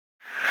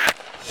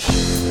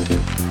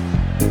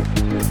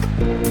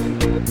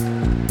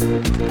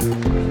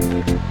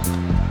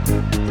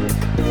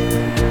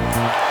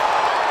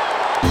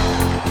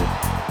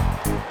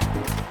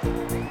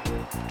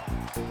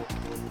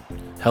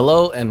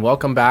Hello and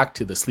welcome back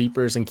to the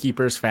Sleepers and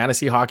Keepers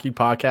Fantasy Hockey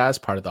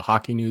Podcast, part of the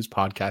Hockey News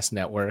Podcast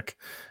Network.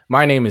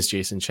 My name is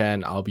Jason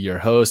Chen. I'll be your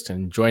host,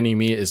 and joining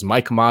me is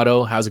Mike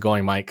Amato. How's it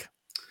going, Mike?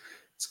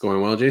 It's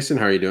going well, Jason.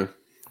 How are you doing?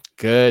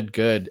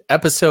 Good.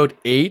 Episode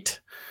 8.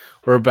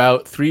 We're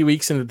about 3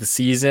 weeks into the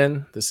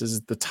season. This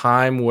is the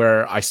time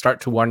where I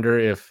start to wonder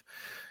if,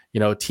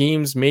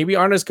 teams maybe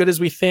aren't as good as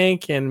we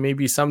think, and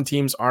maybe some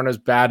teams aren't as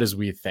bad as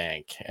we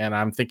think. And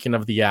I'm thinking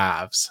of the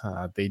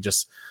Avs. They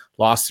just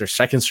lost their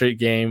second straight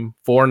game,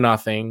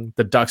 4-0.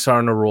 The Ducks are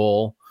on a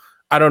roll.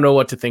 I don't know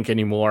what to think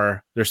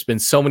anymore. There's been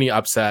so many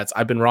upsets.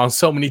 I've been wrong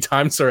so many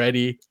times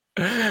already.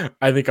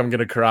 I think I'm going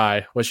to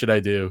cry. What should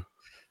I do?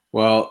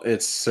 Well,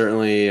 it's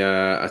certainly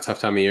a tough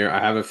time of year. I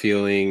have a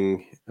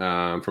feeling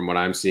from what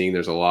I'm seeing,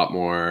 there's a lot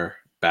more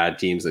bad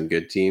teams than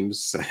good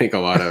teams. I think a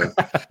lot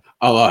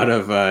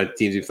of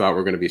teams you thought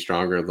were going to be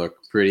stronger look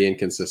pretty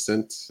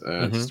inconsistent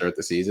to start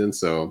the season.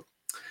 So,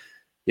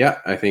 yeah,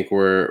 I think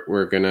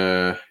we're going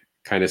to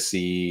kind of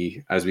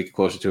see as we get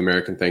closer to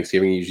American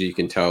Thanksgiving. Usually you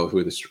can tell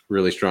who the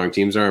really strong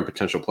teams are and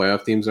potential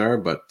playoff teams are.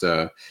 But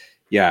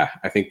yeah,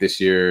 I think this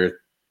year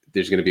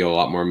there's going to be a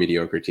lot more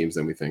mediocre teams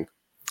than we think.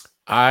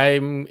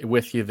 I'm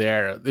with you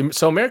there.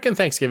 So American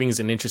Thanksgiving is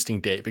an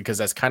interesting date because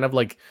that's kind of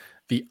like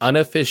the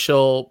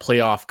unofficial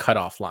playoff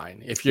cutoff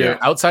line. If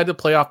you're outside the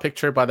playoff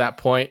picture by that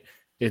point,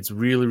 it's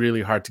really,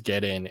 really hard to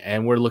get in.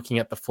 And we're looking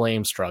at the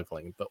Flames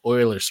struggling, the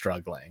Oilers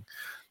struggling,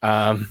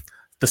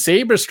 the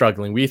Sabres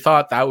struggling. We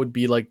thought that would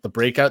be like the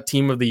breakout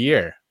team of the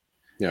year.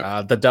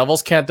 Yeah. The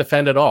Devils can't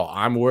defend at all.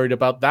 I'm worried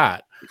about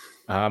that.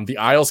 The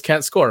Isles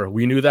can't score.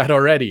 We knew that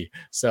already.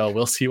 So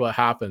we'll see what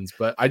happens.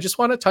 But I just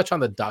want to touch on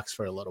the Ducks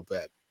for a little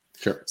bit.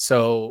 Sure.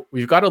 So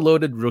we've got a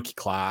loaded rookie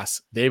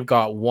class. They've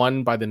got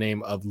one by the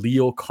name of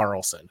Leo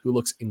Carlsson, who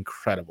looks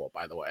incredible,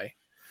 by the way.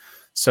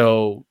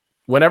 So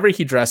whenever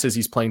he dresses,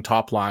 he's playing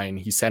top line.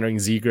 He's centering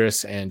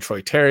Zegras and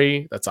Troy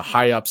Terry. That's a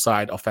high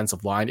upside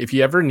offensive line. If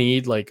you ever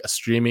need like a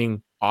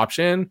streaming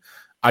option,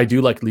 I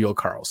do like Leo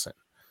Carlsson.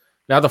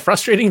 Now, the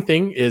frustrating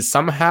thing is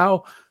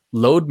somehow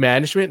load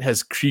management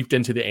has creeped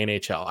into the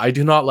NHL. I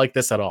do not like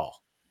this at all.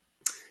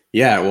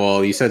 Yeah,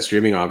 well, you said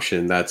streaming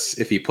option. That's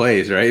if he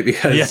plays, right?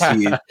 Because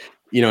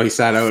he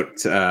sat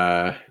out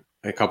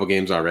a couple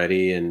games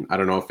already, and I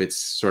don't know if it's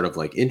sort of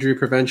like injury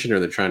prevention or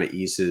they're trying to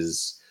ease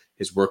his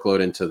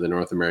workload into the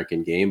North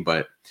American game,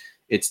 but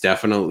it's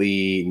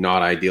definitely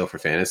not ideal for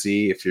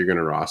fantasy if you're going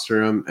to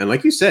roster him. And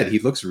like you said, he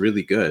looks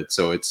really good.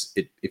 So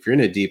if you're in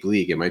a deep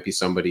league, it might be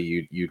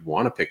somebody you'd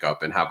want to pick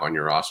up and have on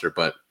your roster,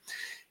 but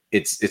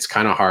it's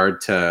kind of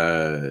hard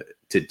to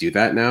do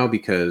that now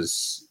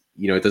because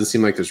it doesn't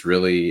seem like there's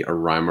really a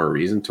rhyme or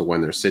reason to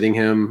when they're sitting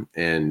him.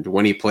 And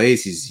when he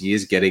plays, he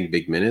is getting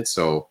big minutes.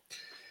 So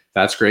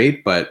that's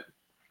great. But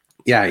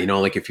yeah,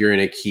 like if you're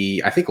in a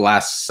key, I think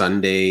last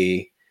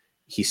Sunday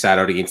he sat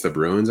out against the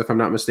Bruins, if I'm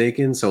not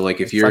mistaken. So like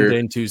if you're Sunday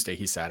and Tuesday,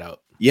 he sat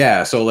out.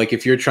 Yeah. So like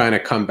if you're trying to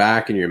come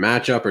back in your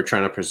matchup or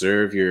trying to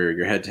preserve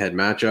your head-to-head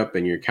matchup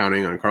and you're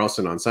counting on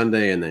Carlsson on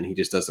Sunday and then he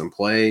just doesn't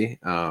play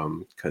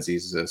because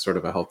he's sort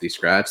of a healthy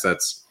scratch,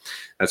 that's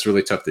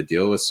really tough to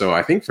deal with. So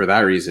I think for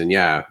that reason,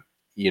 yeah,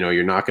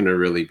 you're not going to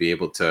really be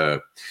able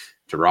to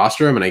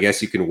roster him. And I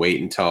guess you can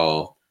wait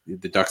until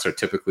the Ducks are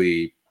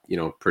typically,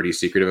 pretty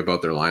secretive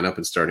about their lineup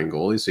and starting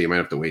goalies. So you might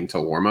have to wait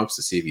until warmups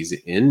to see if he's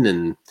in.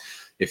 And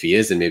if he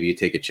is, then maybe you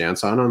take a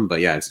chance on him.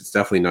 But yeah, it's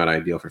definitely not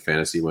ideal for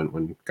fantasy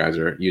when guys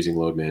are using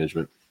load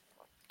management.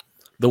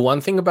 The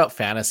one thing about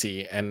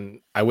fantasy,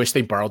 and I wish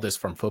they borrowed this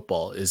from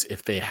football, is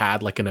if they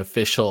had like an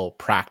official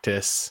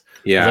practice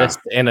list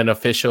and an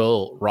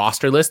official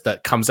roster list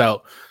that comes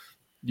out,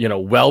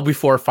 well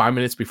before 5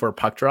 minutes before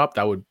puck drop,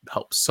 that would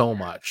help so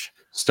much.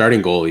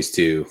 Starting goalies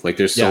too. Like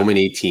there's so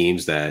many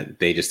teams that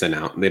they just they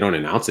don't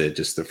announce it.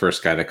 Just the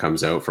first guy that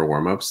comes out for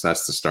warmups,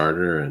 that's the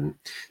starter. And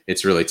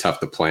it's really tough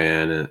to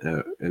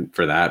plan and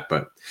for that.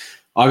 But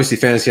obviously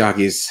fantasy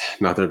hockey is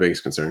not their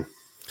biggest concern.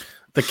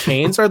 The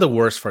Canes are the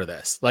worst for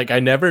this. Like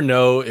I never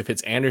know if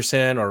it's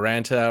Anderson or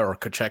Ranta or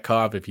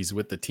Kochetkov if he's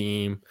with the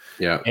team.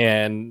 Yeah.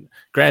 And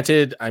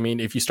granted, I mean,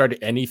 if you started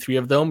any three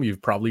of them,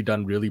 you've probably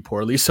done really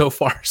poorly so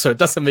far. So it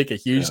doesn't make a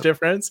huge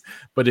difference,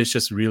 but it's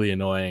just really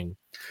annoying.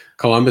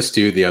 Columbus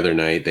too. The other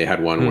night they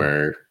had one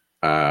where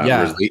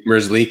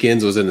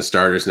Merzlikins was in the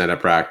starters net at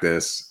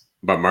practice,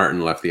 but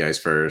Martin left the ice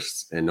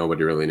first, and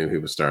nobody really knew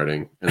who was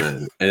starting, and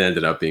then it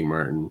ended up being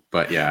Martin.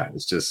 But yeah,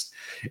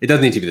 it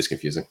doesn't need to be this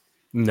confusing.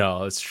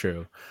 No, it's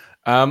true.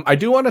 I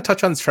do want to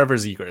touch on Trevor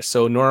Zegras.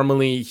 So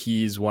normally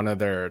he's one of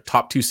their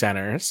top two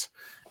centers,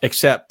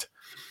 except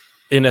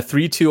in a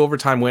 3-2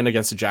 overtime win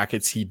against the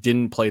Jackets, he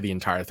didn't play the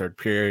entire third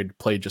period,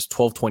 played just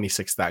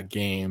 12:26 that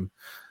game.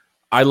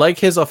 I like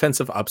his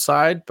offensive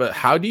upside, but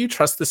how do you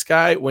trust this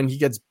guy when he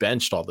gets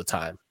benched all the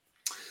time?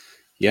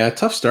 Yeah,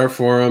 tough start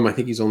for him. I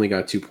think he's only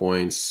got 2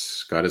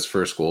 points, got his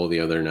first goal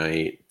the other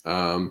night.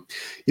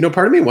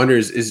 Part of me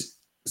wonders,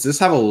 does this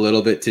have a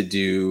little bit to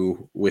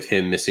do with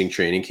him missing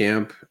training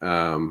camp?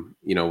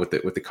 With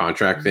the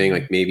contract thing,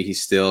 like maybe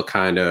he's still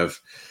kind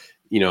of,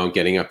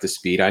 getting up to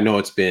speed. I know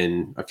it's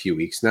been a few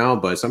weeks now,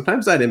 but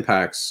sometimes that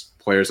impacts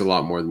players a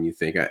lot more than you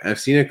think. I've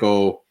seen it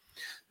go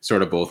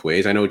sort of both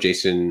ways. I know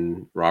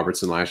Jason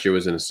Robertson last year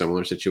was in a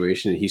similar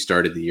situation. He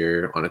started the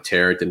year on a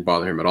tear. It didn't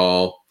bother him at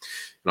all.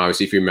 And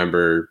obviously, if you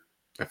remember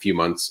a few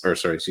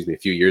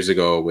years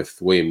ago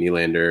with William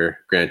Nylander,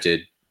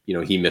 granted,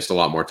 he missed a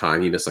lot more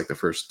time. He missed like the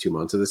first 2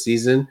 months of the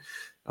season,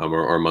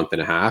 or a month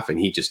and a half, and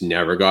he just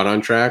never got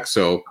on track.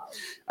 So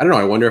I don't know.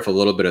 I wonder if a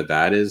little bit of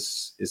that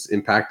is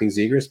impacting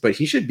Zegras, but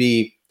he should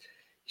be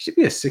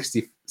a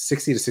 60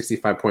 to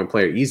 65 point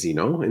player easy,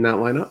 no, in that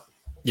lineup.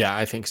 Yeah,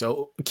 I think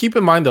so. Keep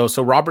in mind though,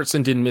 so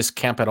Robertson didn't miss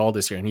camp at all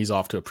this year, and he's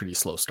off to a pretty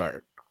slow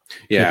start.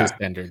 Yeah,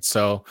 standards.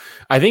 So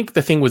I think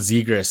the thing with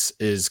Zegras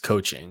is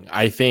coaching.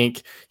 I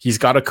think he's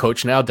got a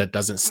coach now that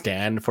doesn't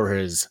stand for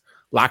his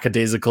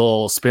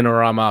lackadaisical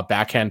spinorama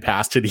backhand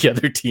pass to the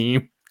other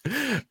team.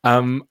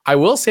 I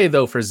will say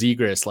though, for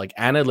Zegras, like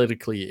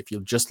analytically, if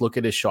you just look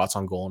at his shots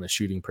on goal and his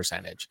shooting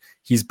percentage,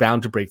 he's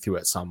bound to break through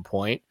at some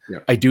point. Yeah.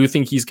 I do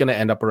think he's going to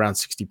end up around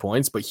 60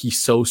 points, but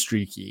he's so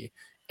streaky.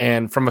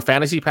 And from a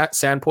fantasy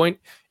standpoint,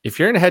 if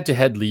you're in a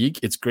head-to-head league,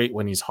 it's great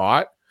when he's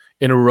hot.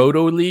 In a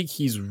roto league,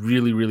 he's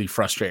really, really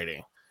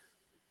frustrating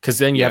because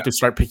then you have to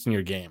start picking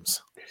your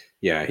games.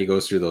 Yeah, he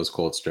goes through those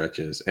cold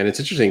stretches. And it's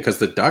interesting because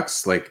the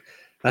Ducks, like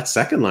that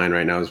second line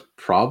right now is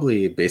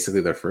probably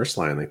basically their first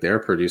line. Like they're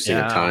producing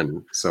a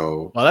ton.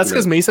 So well, that's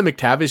because Mason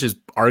McTavish is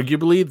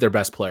arguably their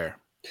best player.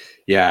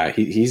 Yeah,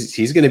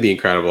 he's going to be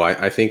incredible.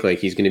 I think like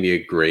he's going to be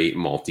a great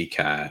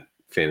multi-cat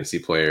fantasy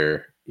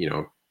player.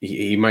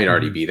 He might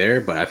already be there,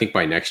 but I think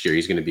by next year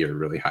he's going to be a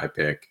really high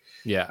pick.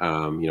 Yeah.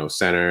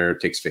 Center,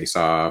 takes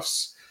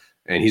faceoffs,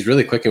 and he's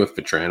really clicking with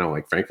Vatrano.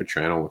 Like Frank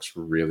Vatrano looks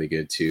really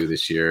good too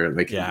this year.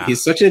 Like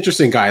he's such an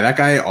interesting guy. That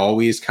guy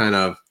always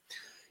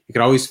you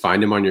could always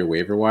find him on your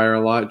waiver wire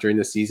a lot during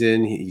the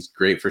season. He's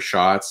great for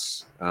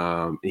shots.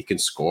 He can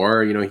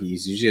score.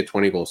 He's usually a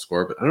 20-goal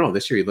scorer, but I don't know.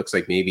 This year he looks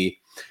like maybe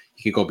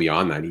he could go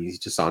beyond that. He's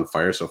just on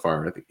fire so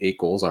far. I think 8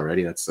 goals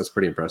already. That's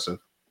pretty impressive.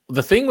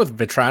 The thing with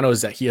Vatrano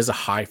is that he has a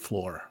high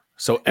floor.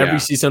 So every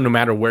season, no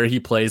matter where he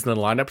plays in the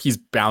lineup, he's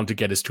bound to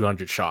get his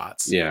 200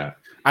 shots. Yeah.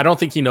 I don't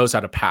think he knows how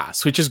to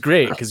pass, which is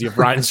great because you have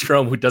Ryan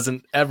Strome who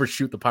doesn't ever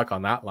shoot the puck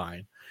on that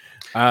line.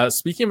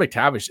 Speaking of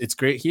McTavish, it's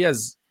great. He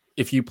has,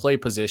 if you play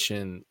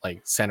position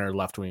like center,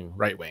 left wing,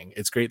 right wing,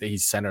 it's great that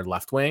he's center,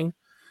 left wing,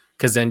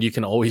 because then you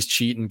can always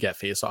cheat and get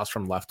faceoffs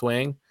from left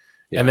wing.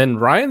 Yeah. And then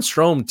Ryan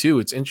Strome too.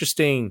 It's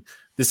interesting.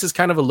 This is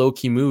kind of a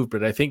low-key move,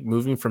 but I think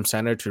moving from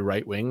center to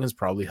right wing has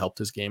probably helped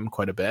his game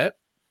quite a bit.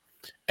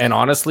 And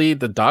honestly,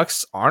 the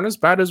Ducks aren't as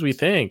bad as we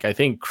think. I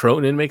think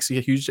Cronin makes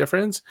a huge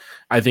difference.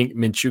 I think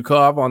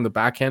Minchukov on the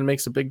backhand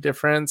makes a big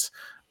difference.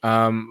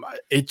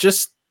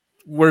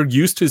 We're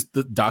used to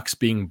the Ducks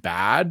being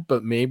bad,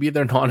 but maybe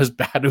they're not as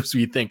bad as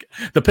we think.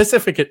 The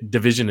Pacific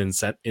Division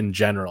in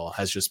general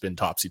has just been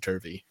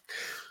topsy-turvy.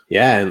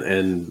 Yeah,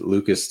 and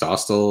Lucas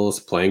Dostal is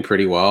playing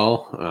pretty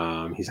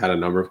well. He's had a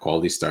number of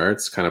quality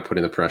starts, kind of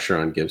putting the pressure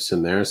on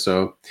Gibson there.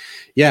 So,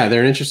 yeah,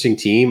 they're an interesting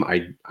team.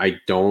 I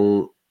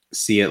don't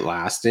see it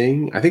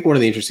lasting. I think one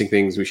of the interesting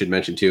things we should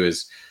mention too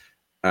is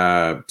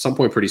some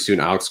point pretty soon,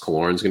 Alex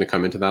Killorn is going to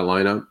come into that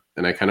lineup,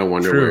 and I kind of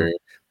wonder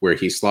where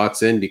he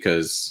slots in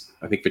because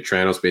I think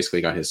Vatrano's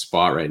basically got his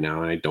spot right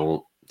now, and I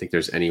don't think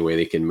there's any way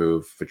they can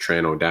move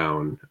Vatrano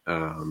down.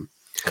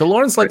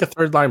 Killorn's like a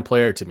third line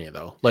player to me,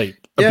 though, like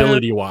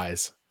ability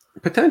wise.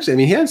 Potentially. I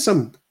mean, he had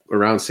some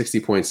around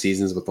 60-point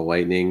seasons with the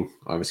Lightning,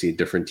 obviously a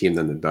different team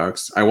than the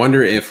Ducks. I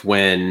wonder if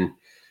when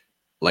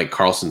like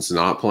Carlson's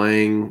not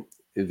playing,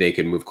 they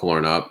could move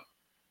Killorn up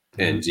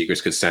and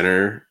Zegras could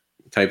center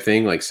type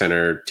thing, like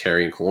center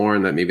Terry and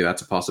Killorn.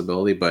 That's a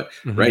possibility. But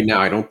right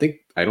now, I don't think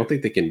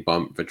they can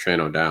bump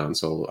Vatrano down.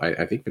 So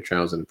I think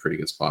Vatrano's in a pretty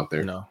good spot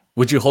there. No.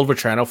 Would you hold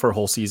Vatrano for a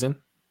whole season?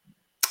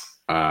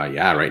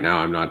 Yeah, right now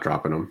I'm not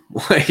dropping him.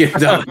 Like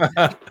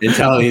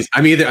until he's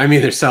I'm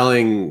either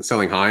selling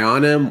high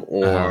on him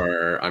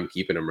or I'm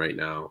keeping him right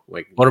now.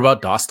 Like what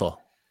about Dostal?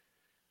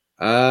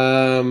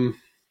 I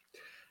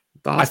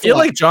feel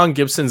like John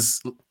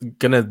Gibson's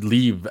gonna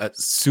leave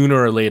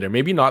sooner or later.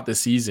 Maybe not this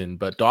season,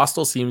 but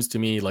Dostal seems to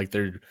me like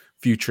their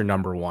future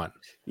number one.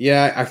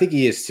 Yeah, I think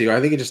he is too.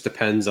 I think it just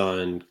depends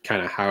on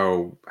kind of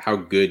how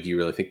good you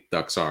really think the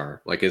Ducks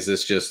are. Like, is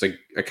this just a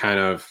kind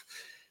of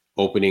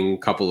opening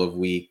couple of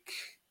week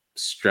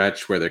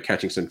stretch where they're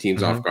catching some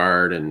teams off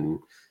guard and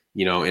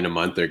in a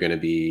month they're going to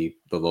be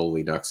the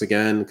lowly Ducks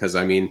again? Because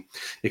I mean,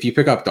 if you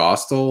pick up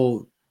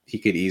Dostal, he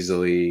could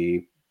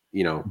easily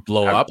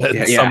blow up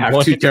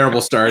have 2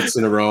 terrible starts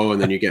in a row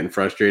and then you're getting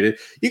frustrated.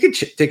 You could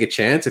take a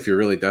chance if you're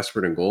really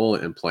desperate in goal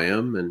and play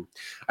him. And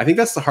I think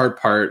that's the hard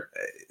part.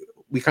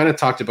 We kind of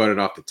talked about it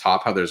off the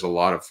top, how there's a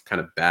lot of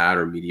kind of bad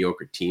or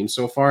mediocre teams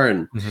so far.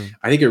 And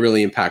I think it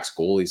really impacts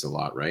goalies a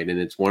lot, right? And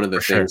it's one of the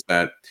things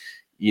that,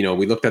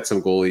 we looked at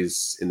some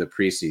goalies in the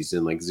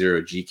preseason, like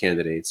 0G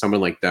candidates,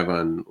 someone like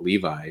Devon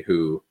Levi,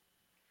 who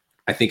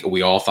I think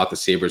we all thought the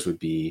Sabres would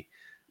be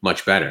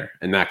much better.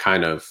 And that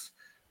kind of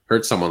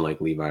hurt someone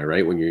like Levi,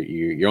 right? When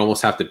you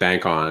almost have to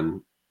bank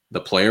on the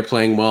player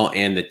playing well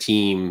and the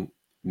team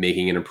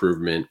making an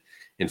improvement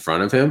in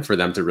front of him for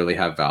them to really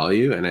have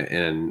value.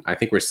 And I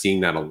think we're seeing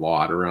that a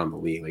lot around the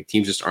league. Like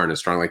teams just aren't as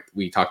strong. Like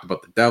we talked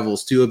about the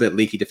Devils too, a bit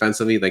leaky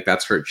defensively. Like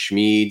that's hurt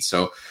Schmid.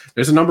 So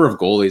there's a number of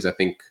goalies I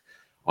think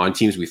on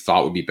teams we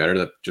thought would be better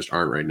that just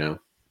aren't right now.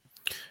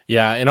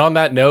 Yeah, and on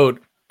that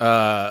note,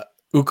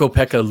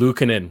 Ukko-Pekka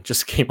Luukkonen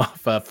just came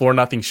off a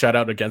 4-0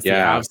 shutout against the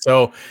Avs.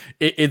 So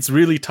it's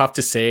really tough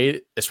to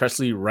say,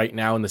 especially right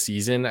now in the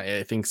season.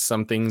 I think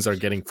some things are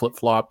getting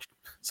flip-flopped.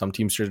 Some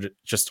teams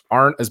just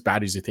aren't as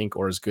bad as you think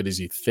or as good as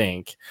you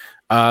think.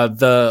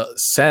 The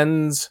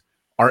Sens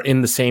are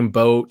in the same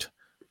boat.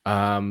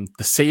 The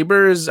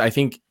Sabres, I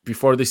think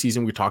before the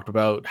season, we talked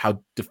about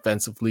how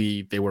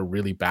defensively they were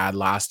really bad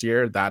last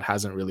year. That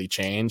hasn't really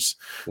changed.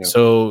 Yeah.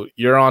 So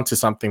you're onto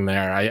something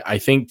there. I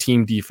think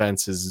team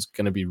defense is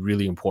going to be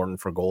really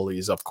important for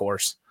goalies, of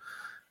course.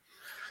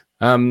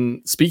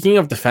 Speaking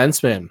of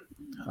defensemen,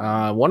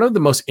 one of the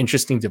most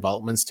interesting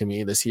developments to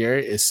me this year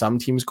is some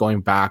teams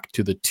going back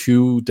to the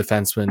 2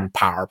 defenseman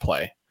power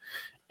play.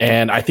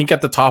 And I think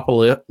at the top of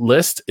the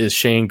list is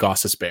Shane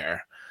Gostisbehere.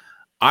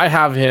 I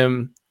had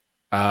him,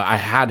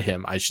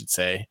 I should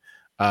say,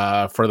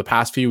 for the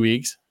past few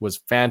weeks. Was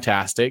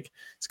fantastic.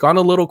 It's gone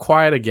a little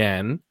quiet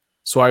again.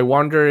 So I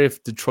wonder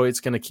if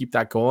Detroit's going to keep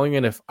that going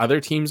and if other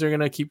teams are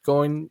going to keep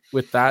going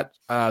with that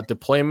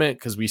deployment,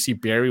 because we see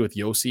Barrie with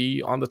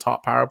Josi on the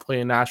top power play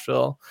in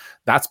Nashville.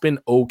 That's been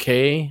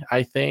okay,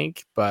 I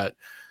think, but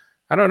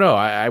I don't know.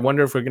 I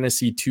wonder if we're going to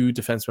see 2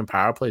 defenseman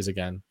power plays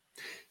again.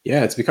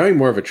 Yeah, it's becoming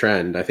more of a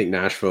trend. I think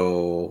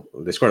Nashville,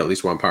 they scored at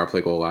least 1 power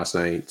play goal last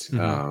night.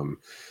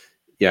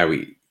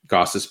 Mm-hmm.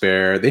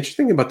 Gostisbehere. The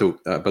interesting thing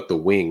about the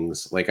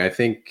wings, like I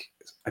think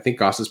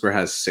Gostisbehere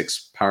has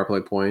 6 power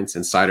play points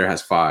and Seider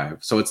has 5.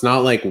 So it's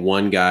not like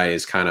one guy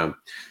is kind of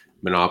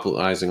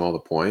monopolizing all the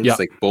points. Yep.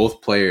 Like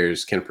both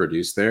players can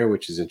produce there,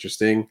 which is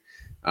interesting.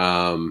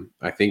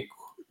 I think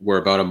we're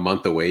about a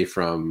month away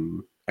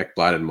from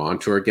Ekblad and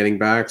Montour getting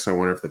back. So I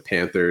wonder if the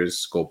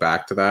Panthers go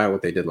back to that,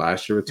 what they did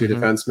last year with 2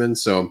 defensemen.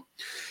 So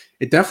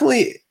it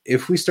definitely,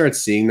 if we start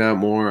seeing that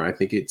more, I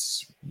think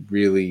it's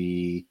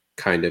really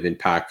kind of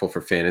impactful for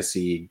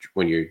fantasy.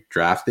 When you're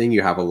drafting,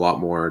 you have a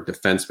lot more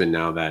defensemen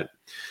now that,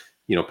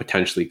 you know,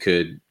 potentially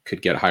could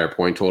get higher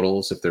point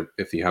totals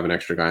if you have an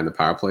extra guy in the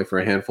power play for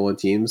a handful of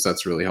teams.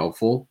 That's really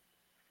helpful.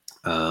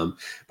 But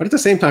at the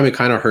same time, it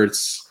kind of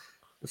hurts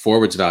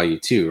forwards value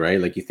too, right?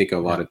 Like you think a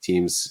lot of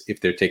teams,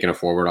 if they're taking a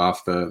forward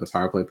off the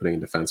power play,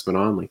 putting a defenseman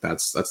on, like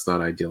that's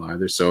not ideal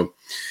either. So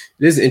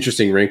it is an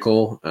interesting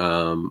wrinkle.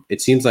 It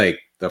seems like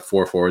the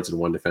 4 forwards and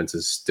 1 defense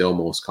is still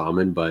most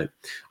common, but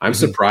I'm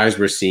surprised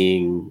we're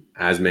seeing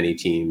as many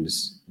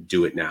teams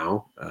do it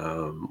now.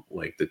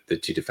 Like the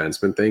 2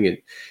 defenseman thing,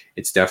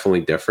 it's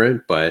definitely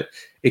different, but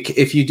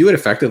if you do it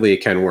effectively,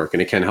 it can work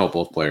and it can help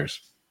both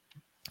players.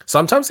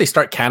 Sometimes they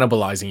start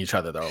cannibalizing each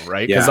other though,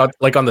 right? Because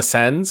like on the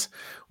Sens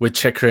with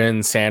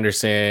Chychrun,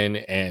 Sanderson,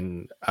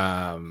 and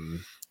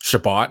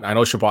Chabot. I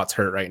know Chabot's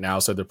hurt right now,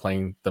 so they're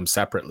playing them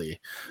separately.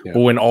 Yeah.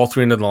 But when all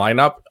 3 into the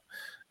lineup,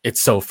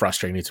 it's so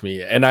frustrating to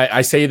me. And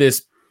I say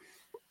this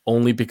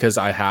only because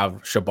I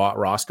have Chabot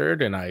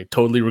rostered, and I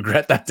totally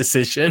regret that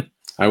decision.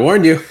 I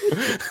warned you.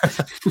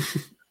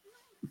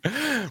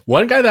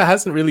 One guy that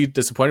hasn't really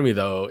disappointed me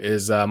though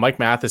is Mike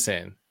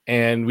Matheson.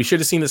 And we should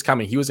have seen this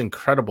coming. He was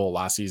incredible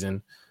last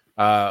season.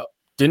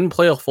 Didn't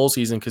play a full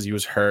season because he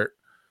was hurt.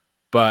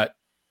 But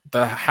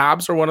the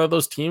Habs are one of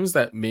those teams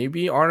that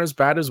maybe aren't as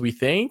bad as we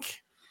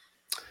think.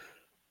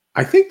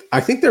 I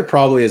think they're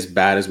probably as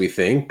bad as we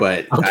think,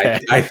 but okay.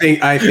 I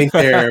think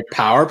their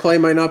power play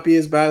might not be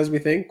as bad as we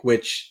think,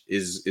 which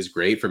is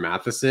great for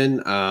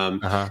Matheson.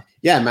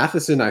 Yeah,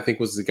 Matheson, I think,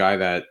 was the guy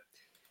that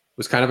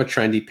was kind of a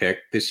trendy pick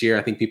this year.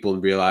 I think people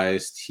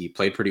realized he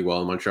played pretty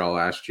well in Montreal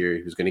last year.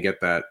 He was going to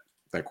get that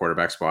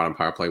quarterback spot on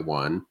power play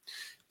 1.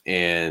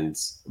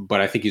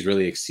 But I think he's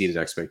really exceeded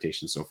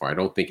expectations so far. I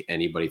don't think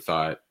anybody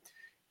thought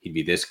he'd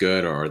be this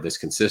good or this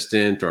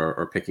consistent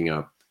or picking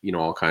up, you know,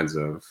 all kinds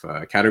of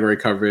category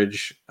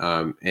coverage.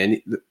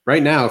 And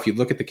right now, if you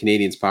look at the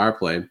Canadiens power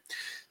play,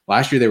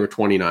 last year they were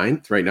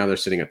 29th. Right now they're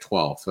sitting at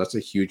 12th. So that's a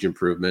huge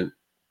improvement.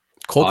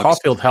 Cole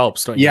Caulfield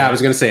helps, don't you? Yeah, I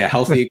was going to say a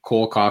healthy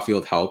Cole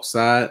Caulfield helps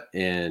that.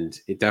 And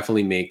it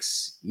definitely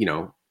makes, you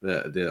know,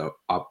 the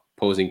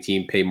opposing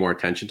team pay more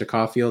attention to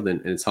Caulfield,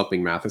 and it's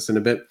helping Matheson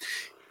a bit.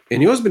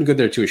 And you know who's been good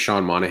there too is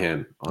Sean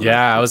Monahan.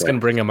 Yeah, I was going to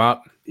bring him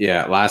up.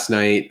 Yeah, last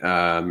night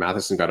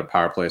Matheson got a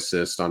power play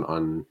assist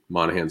on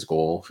Monahan's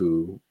goal,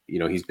 who, you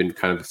know, he's been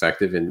kind of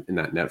effective in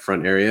that net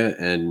front area.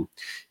 And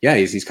yeah,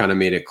 he's kind of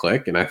made it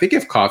click. And I think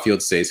if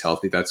Caulfield stays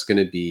healthy, that's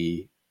going to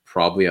be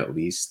probably at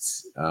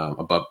least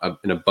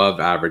above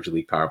average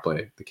league power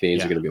play. The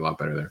Canadiens are going to be a lot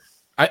better there.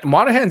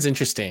 Monahan's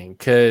interesting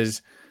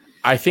because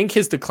I think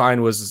his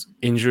decline was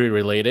injury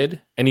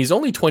related, and he's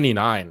only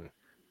 29.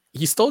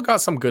 He's still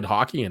got some good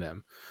hockey in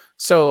him.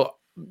 So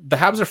the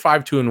Habs are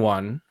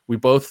 5-2-1. We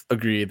both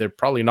agree they're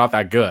probably not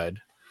that good,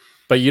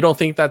 but you don't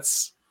think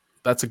that's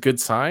a good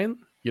sign?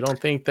 You don't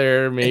think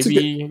they're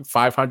maybe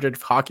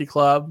 500 hockey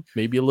club,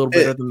 maybe a little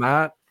better than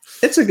that?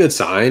 It's a good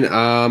sign.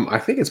 I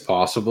think it's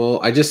possible.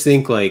 I just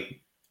think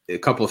like a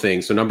couple of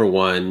things. So number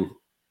one,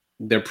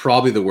 they're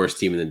probably the worst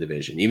team in the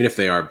division, even if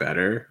they are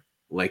better.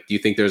 Like, do you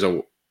think there's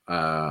a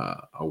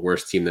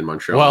worse team than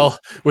Montreal? Well,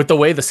 with the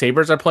way the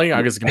Sabres are playing,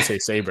 I was going to say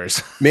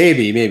Sabres.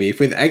 maybe.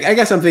 I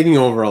guess I'm thinking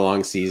over a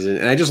long season,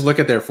 and I just look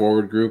at their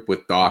forward group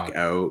with Doc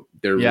out.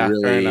 They're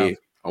really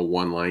a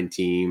one-line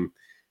team.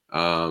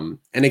 And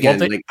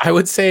again, I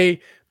would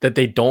say that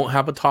they don't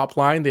have a top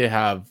line. They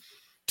have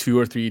 2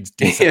 or 3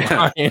 decent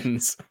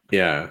lines.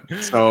 Yeah.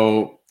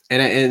 So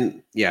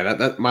and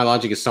that my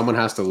logic is someone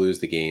has to lose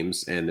the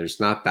games, and there's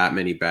not that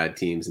many bad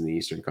teams in the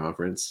Eastern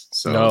Conference.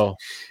 So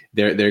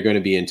they're going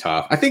to be in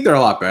tough. I think they're a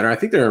lot better. I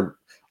think they're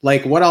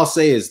like, what I'll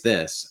say is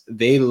this: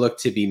 they look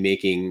to be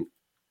making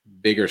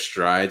bigger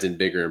strides and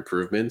bigger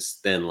improvements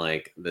than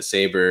like the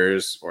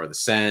Sabres or the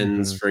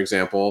Sens, for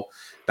example,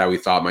 that we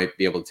thought might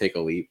be able to take a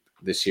leap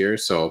this year.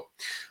 So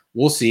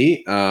we'll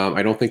see.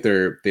 I don't think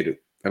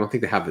I don't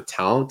think they have the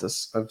talent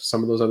of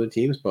some of those other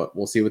teams, but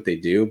we'll see what they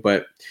do.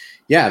 But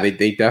yeah,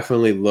 they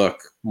definitely look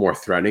more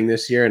threatening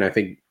this year. And I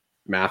think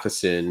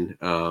Matheson,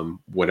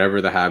 whatever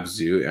the Habs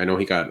do, I know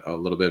he got a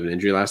little bit of an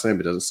injury last night,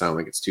 but it doesn't sound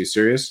like it's too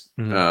serious.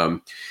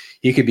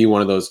 He could be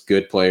one of those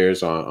good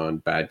players on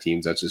bad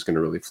teams that's just going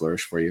to really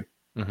flourish for you.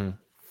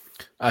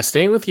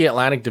 Staying with the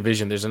Atlantic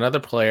Division, there's another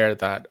player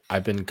that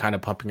I've been kind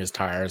of pumping his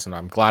tires, and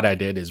I'm glad I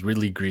did, is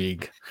Ridly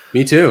Greig.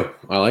 Me too.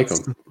 I like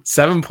him.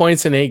 7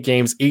 points in 8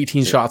 games,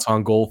 18 shots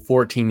on goal,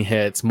 14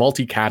 hits,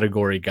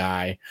 multi-category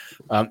guy.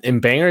 In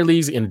banger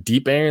leagues, in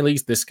deep banger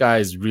leagues, this guy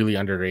is really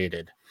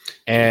underrated.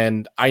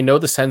 And I know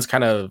the Sens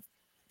kind of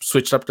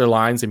switched up their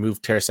lines. They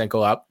moved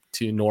Tarasenko up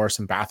to Norris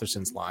and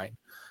Batherson's line.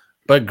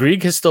 But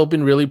Greig has still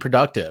been really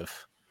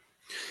productive.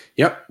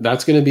 Yep,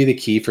 that's going to be the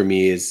key for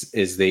me. Is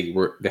they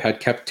had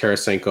kept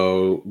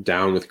Tarasenko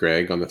down with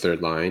Greg on the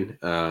third line,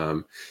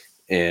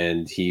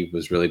 and he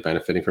was really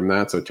benefiting from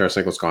that. So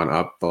Tarasenko's gone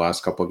up the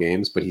last couple of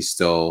games, but he's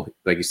still,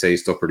 like you say,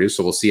 he's still produced.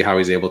 So we'll see how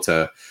he's able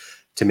to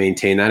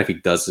maintain that if he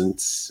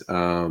doesn't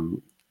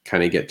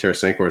kind of get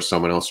Tarasenko or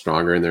someone else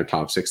stronger in their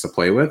top 6 to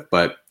play with.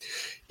 But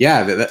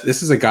yeah,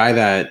 this is a guy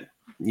that,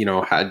 you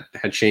know, had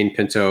Shane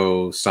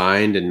Pinto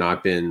signed and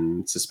not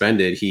been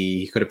suspended,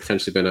 he could have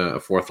potentially been a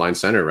 4th line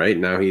center, right?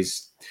 Now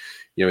he's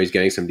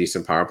getting some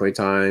decent power play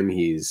time.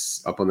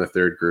 He's up on the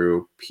third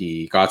group.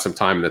 He got some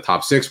time in the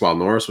top 6 while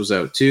Norris was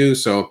out too.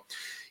 So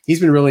he's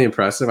been really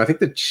impressive. I think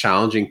the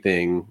challenging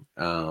thing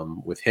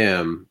with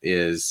him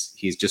is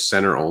he's just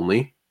center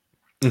only.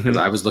 Because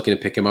I was looking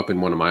to pick him up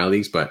in one of my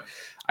leagues, but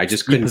I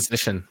just couldn't.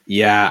 Position.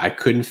 Yeah, I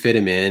couldn't fit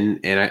him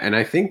in, and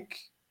I think.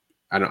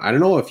 I don't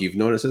know if you've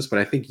noticed this, but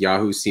I think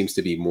Yahoo seems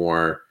to be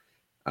more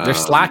they're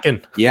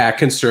slacking. Yeah,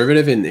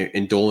 conservative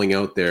in doling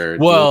out their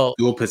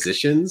dual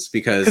positions,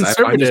 because I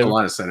find there's a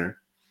lot of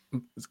center.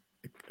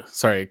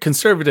 Sorry,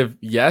 conservative,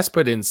 yes,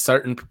 but in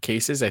certain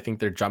cases, I think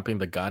they're jumping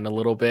the gun a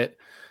little bit.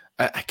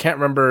 I can't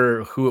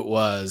remember who it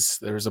was.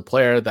 There was a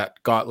player that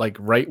got like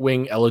right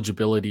wing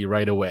eligibility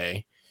right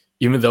away,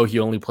 even though he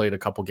only played a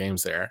couple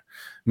games there.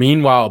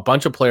 Meanwhile, a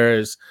bunch of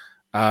players,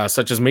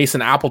 such as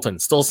Mason Appleton,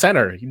 still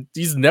center.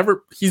 He's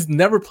never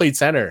played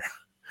center.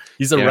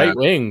 He's a right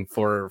wing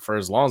for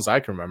as long as I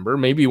can remember.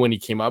 Maybe when he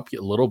came up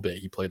a little bit,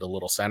 he played a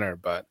little center.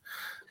 But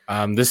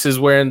this is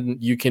when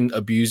you can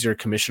abuse your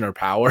commissioner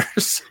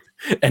powers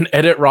and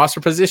edit roster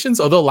positions.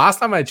 Although last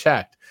time I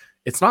checked,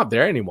 it's not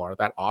there anymore,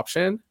 that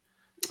option.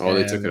 Oh,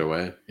 they took it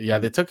away. Yeah,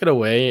 they took it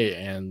away,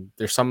 and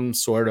there's some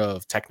sort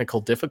of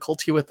technical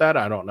difficulty with that.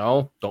 I don't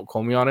know. Don't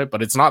quote me on it,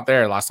 but it's not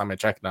there last time I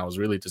checked, and I was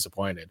really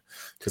disappointed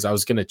because I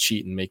was going to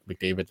cheat and make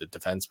McDavid a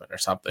defenseman or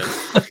something.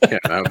 Yeah,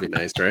 that would be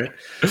nice, right?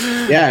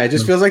 Yeah, it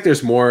just feels like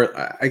there's more.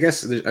 I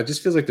guess it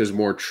just feels like there's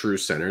more true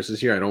centers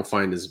this year. I don't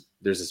find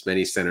there's as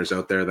many centers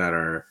out there that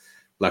are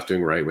left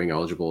wing, right wing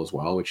eligible as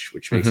well, which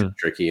makes it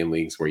tricky in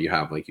leagues where you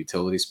have like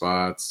utility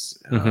spots,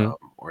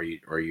 or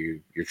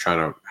you're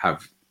trying to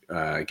have.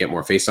 Get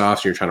more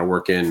face-offs. You're trying to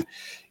work in,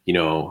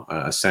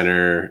 a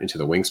center into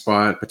the wing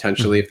spot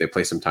potentially if they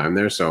play some time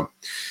there. So,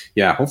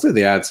 yeah, hopefully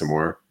they add some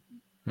more.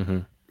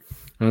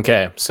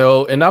 Okay,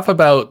 so enough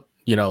about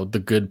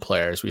the good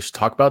players. We should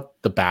talk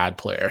about the bad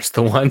players,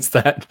 the ones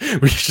that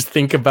we should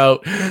think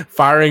about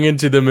firing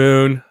into the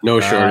moon. No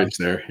shortage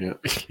there.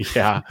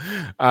 Yeah.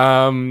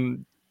 Yeah.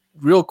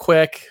 Real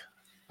quick,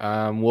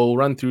 we'll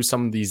run through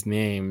some of these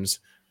names.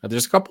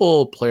 There's a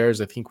couple of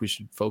players I think we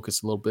should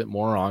focus a little bit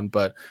more on,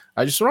 but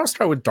I just want to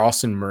start with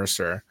Dawson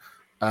Mercer.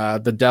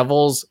 The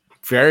Devils,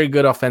 very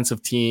good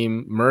offensive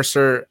team.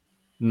 Mercer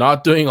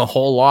not doing a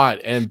whole lot.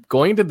 And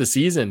going into the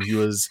season, he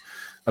was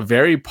a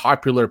very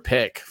popular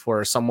pick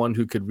for someone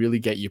who could really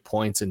get you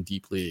points in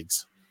deep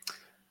leagues.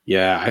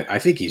 Yeah, I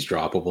think he's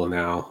droppable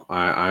now.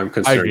 I'm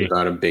concerned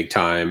about him big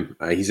time.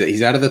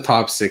 He's out of the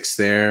top 6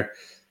 there.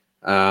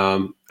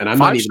 And I'm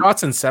 5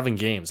 shots in 7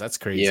 games. That's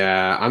crazy.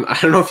 Yeah, I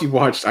don't know if you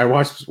watched. I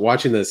watched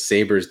watching the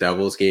Sabres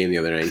Devils game the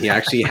other night. He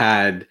actually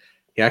had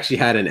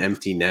an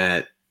empty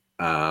net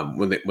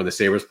when the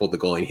Sabres pulled the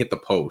goal and he hit the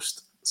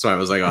post. So I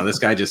was like, oh, this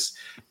guy just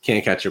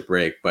can't catch a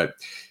break. But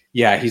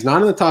yeah, he's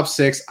not in the top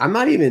 6. I'm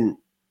not even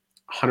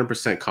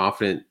 100%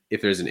 confident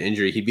if there's an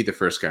injury, he'd be the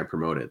first guy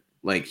promoted.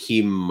 Like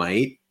he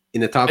might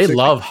in the top They six.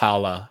 love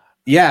Hala.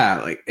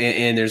 Yeah, like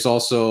and there's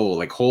also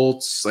like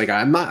Holtz. Like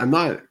I'm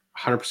not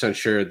 100%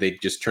 sure they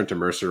just turned to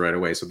Mercer right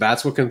away. So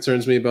that's what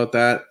concerns me about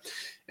that.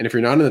 And if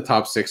you're not in the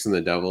top six in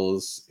the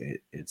Devils,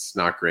 it's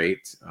not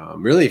great.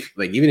 Really,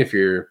 like even if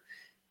you're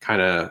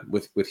kind of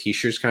with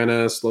Heischer's kind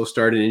of slow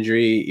start and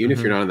injury, even if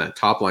you're not on that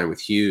top line with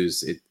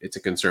Hughes, it's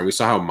a concern. We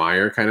saw how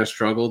Meyer kind of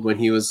struggled when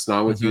he was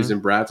not with Hughes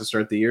and Bratt to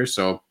start the year.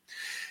 So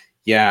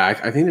yeah,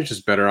 I think there's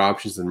just better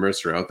options than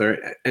Mercer out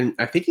there. And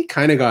I think he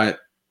kind of got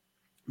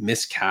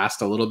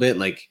miscast a little bit.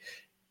 Like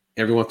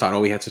everyone thought,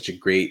 oh, he had such a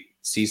great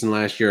season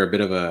last year, a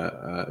bit of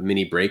a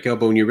mini breakout.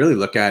 But when you really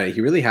look at it,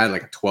 he really had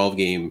like a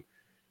 12-game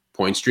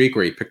point streak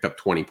where he picked up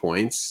 20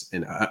 points.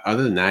 And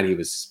other than that, he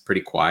was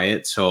pretty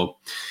quiet. So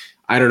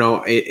I don't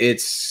know.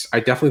 I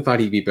definitely thought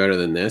he'd be better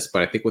than this,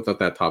 but I think without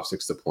that top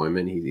six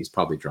deployment, he's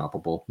probably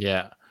droppable.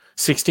 Yeah.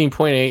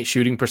 16.8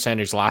 shooting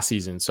percentage last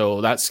season. So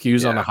that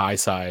skews on the high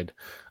side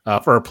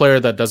for a player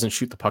that doesn't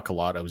shoot the puck a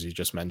lot, as you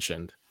just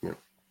mentioned. Yeah.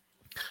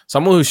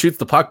 Someone who shoots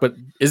the puck but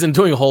isn't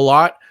doing a whole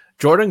lot,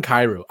 Jordan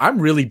Kyrou. I'm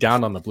really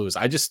down on the Blues.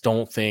 I just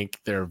don't think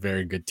they're a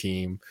very good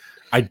team.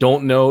 I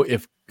don't know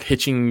if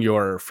hitching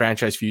your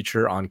franchise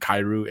future on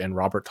Kyrou and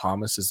Robert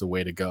Thomas is the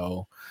way to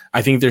go.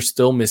 I think they're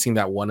still missing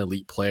that one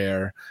elite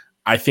player.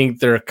 I think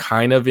they're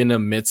kind of in the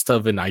midst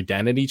of an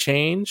identity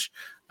change.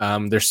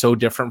 They're so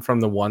different from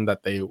the one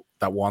that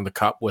won the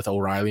cup with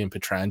O'Reilly and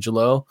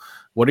Pietrangelo.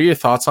 What are your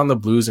thoughts on the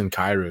Blues and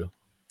Kyrou?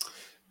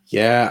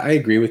 Yeah, I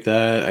agree with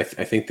that. I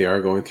think they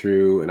are going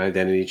through an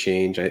identity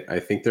change. I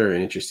think they're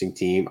an interesting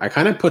team. I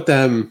kind of put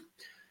them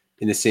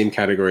in the same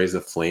category as the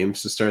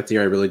Flames to start the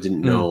year. I really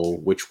didn't know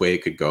which way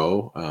it could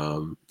go.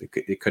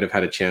 It could have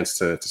had a chance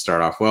to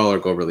start off well or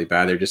go really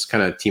bad. They're just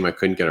kind of a team I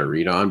couldn't get a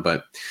read on.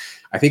 But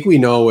I think we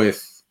know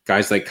with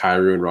guys like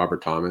Kyrou and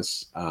Robert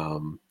Thomas,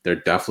 they're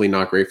definitely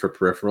not great for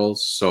peripherals.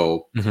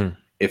 So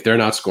if they're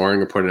not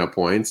scoring or putting up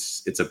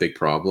points, it's a big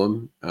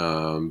problem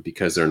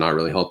because they're not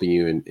really helping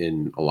you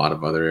in a lot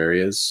of other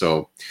areas.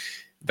 So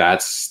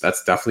that's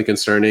definitely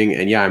concerning.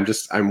 And yeah,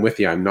 I'm with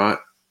you. I'm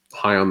not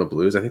high on the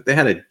Blues. I think they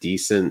had a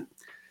decent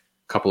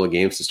couple of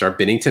games to start.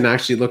 Binnington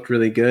actually looked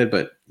really good,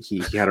 but he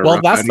had a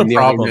rough that's outing the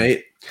other problem.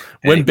 night.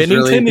 When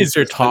Binnington is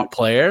your top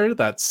player,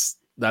 that's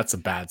a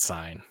bad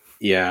sign.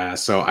 Yeah,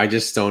 so I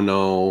just don't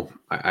know.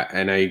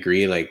 And I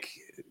agree. Like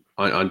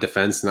on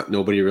defense,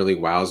 nobody really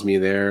wows me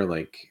there.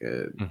 Like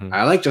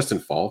I like Justin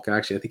Falk.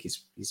 Actually, I think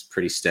he's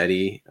pretty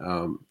steady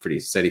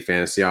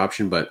fantasy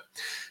option. But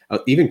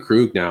even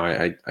Krug now,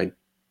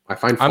 I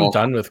find Falk, I'm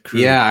done with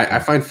Krug. Yeah, I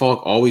find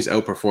Falk always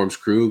outperforms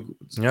Krug,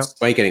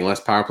 despite getting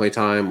less power play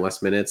time,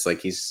 less minutes. Like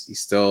he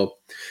still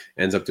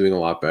ends up doing a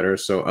lot better.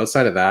 So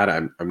outside of that,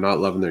 I'm not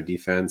loving their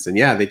defense. And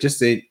yeah,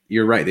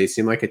 you're right. They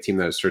seem like a team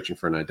that is searching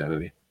for an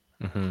identity.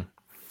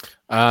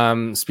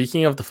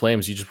 Speaking of the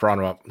Flames, you just brought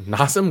him up.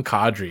 Nazem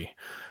Kadri.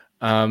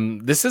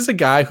 This is a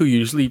guy who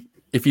usually,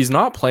 if he's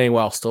not playing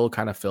well, still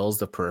kind of fills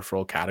the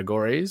peripheral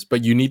categories,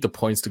 but you need the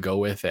points to go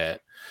with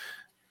it.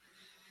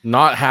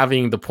 Not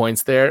having the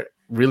points there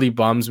really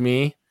bums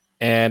me.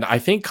 And I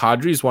think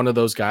Kadri is one of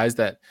those guys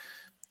that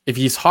if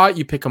he's hot,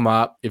 you pick him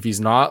up. If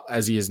he's not,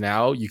 as he is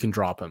now, you can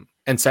drop him.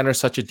 And center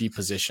such a deep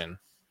position.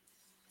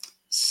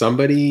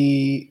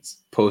 Somebody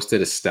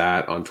posted a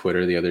stat on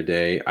Twitter the other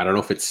day. I don't know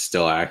if it's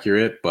still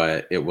accurate,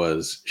 but it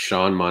was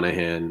Sean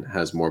Monahan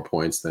has more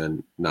points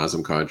than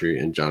Nazem Kadri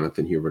and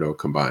Jonathan Huberdeau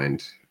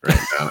combined right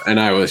now. And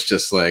I was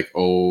just like,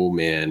 oh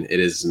man, it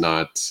is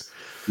not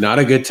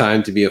a good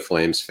time to be a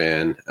Flames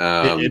fan.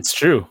 It's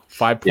true.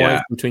 5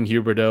 points between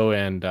Huberdeau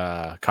and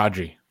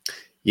Kadri.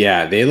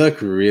 Yeah, they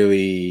look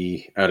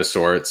really out of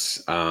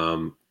sorts.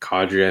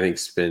 Kadri, I think,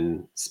 has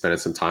been spending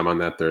some time on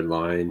that third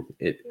line.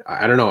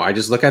 I don't know. I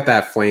just look at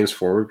that Flames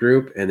forward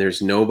group, and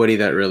there's nobody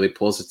that really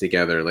pulls it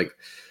together. Like,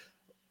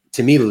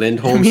 to me,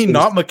 Lindholm. You mean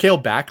not Mikael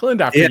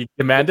Backlund after he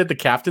demanded the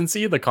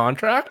captaincy, the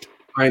contract?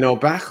 I know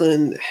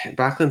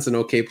Backlund's an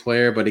okay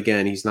player, but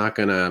again, he's not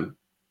going to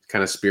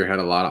kind of spearhead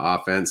a lot of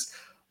offense.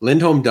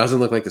 Lindholm doesn't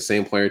look like the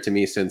same player to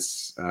me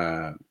since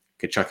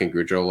Tkachuk and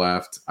Gaudreau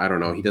left. I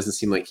don't know. He doesn't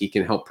seem like he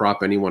can help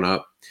prop anyone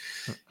up.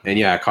 And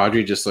yeah,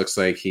 Kadri just looks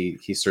like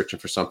he's searching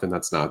for something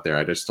that's not there.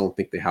 I just don't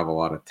think they have a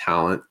lot of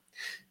talent.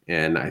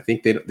 And I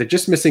think they're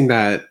just missing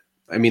that.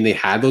 I mean, they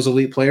had those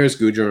elite players,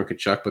 Gaudreau and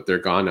Tkachuk, but they're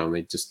gone now. And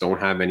they just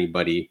don't have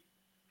anybody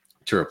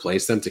to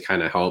replace them to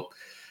kind of help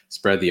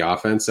spread the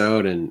offense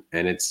out. And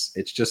it's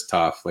just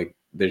tough. Like,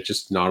 there's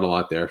just not a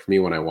lot there for me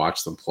when I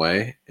watch them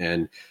play.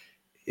 And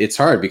it's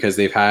hard because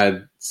they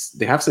have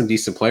some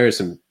decent players,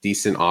 some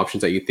decent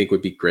options that you think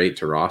would be great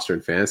to roster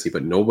in fantasy,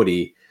 but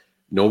nobody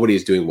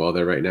is doing well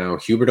there right now.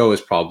 Huberdeau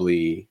is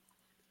probably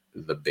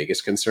the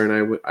biggest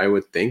concern I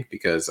would think,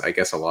 because I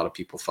guess a lot of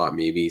people thought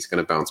maybe he's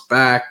going to bounce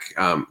back,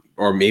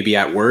 or maybe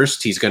at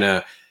worst he's going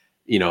to,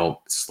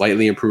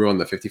 slightly improve on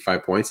the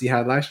 55 points he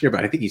had last year.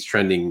 But I think he's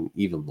trending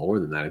even lower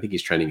than that. I think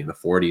he's trending in the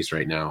 40s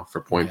right now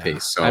for point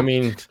pace. So I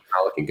mean,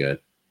 not looking good.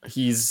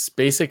 He's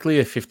basically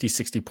a 50,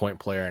 60 point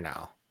player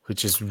now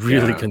which is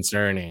really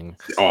concerning.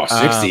 Oh,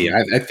 60.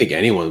 I think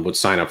anyone would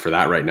sign up for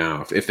that right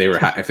now. If they were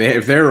if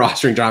they're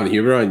rostering Jonathan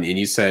Huberdeau and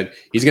you said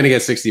he's going to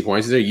get 60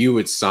 points there, you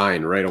would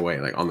sign right away,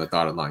 like on the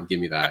dotted line.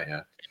 Give me that.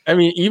 Yeah. I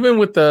mean, even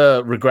with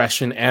the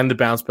regression and the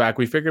bounce back,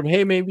 we figured,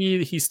 hey,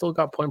 maybe he's still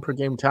got point per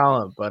game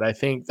talent, but I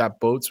think that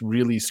boat's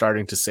really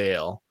starting to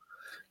sail.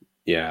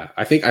 Yeah,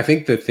 I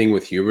think the thing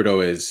with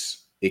Huberdeau is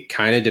it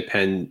kind of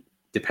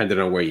depended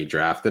on where you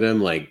drafted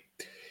him. Like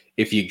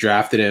if you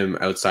drafted him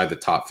outside the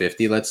top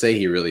 50, let's say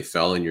he really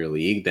fell in your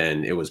league,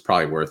 then it was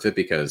probably worth it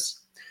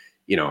because,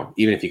 you know,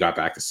 even if you got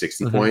back to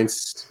 60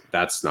 points,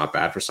 that's not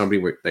bad for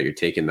somebody that you're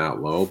taking that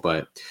low.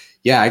 But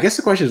yeah, I guess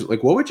the question is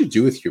like, what would you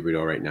do with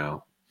Huberdeau right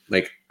now?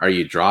 Like, are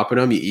you dropping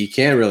him? You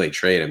can't really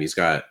trade him. He's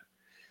got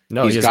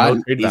no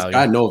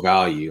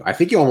value. I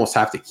think you almost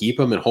have to keep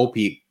him and hope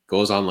he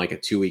goes on like a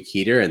 2-week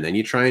heater, and then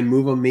you try and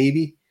move him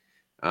maybe.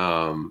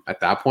 At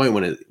that point,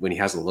 when he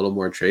has a little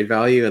more trade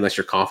value, unless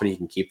you're confident he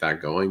can keep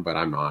that going, but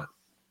I'm not.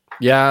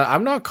 Yeah,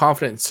 I'm not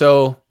confident.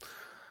 So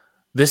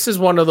this is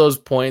one of those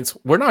points.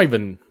 We're not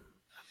even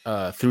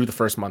through the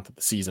first month of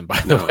the season, by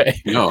the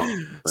way.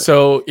 No.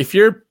 So if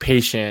you're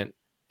patient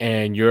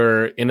and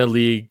you're in a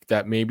league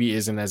that maybe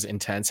isn't as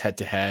intense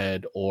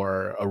head-to-head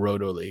or a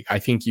roto league, I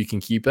think you can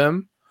keep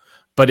him.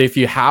 But if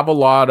you have a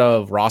lot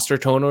of roster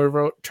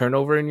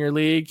turnover in your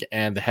league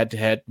and the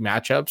head-to-head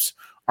matchups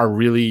are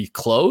really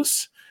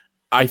close,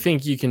 I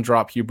think you can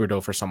drop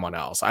Huberdeau for someone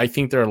else. I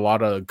think there are a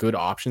lot of good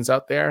options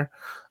out there.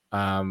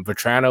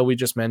 Vatrano, we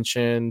just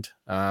mentioned.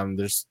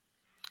 There's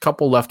a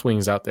couple left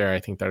wings out there I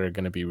think that are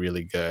going to be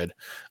really good.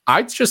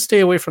 I'd just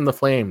stay away from the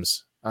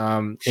Flames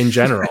in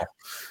general.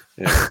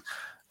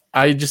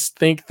 I just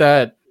think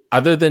that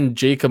other than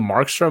Jacob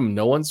Markstrom,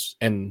 no one's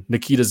and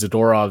Nikita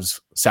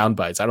Zadorov's sound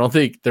bites, I don't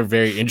think they're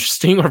very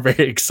interesting or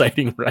very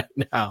exciting right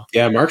now.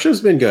 Yeah,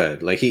 Markstrom's been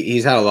good. Like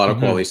he's had a lot of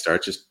quality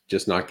starts,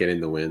 just not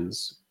getting the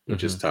wins,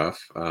 which is tough.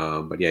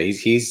 But yeah,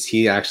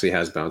 he actually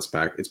has bounced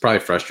back. It's probably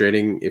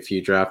frustrating if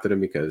you drafted him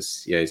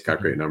because he's got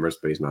great numbers,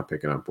 but he's not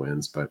picking up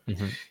wins. But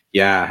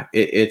yeah,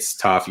 it's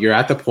tough. You're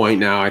at the point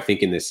now, I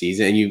think, in the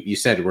season, and you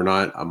said we're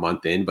not a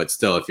month in, but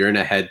still, if you're in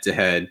a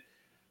head-to-head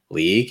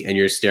league and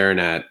you're staring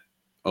at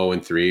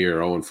 0-3 or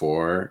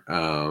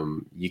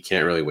 0-4, you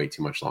can't really wait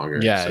too much longer.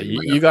 Yeah, so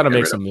you got to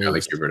make some moves.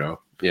 Like Huberdeau.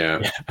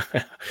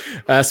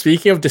 Yeah.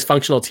 Speaking of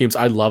dysfunctional teams,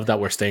 I love that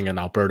we're staying in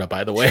Alberta,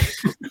 by the way.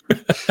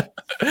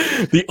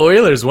 The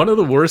Oilers, one of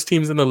the worst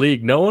teams in the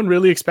league. No one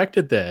really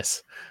expected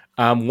this.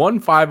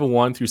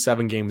 1-5-1 through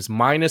 7 games,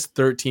 minus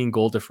 13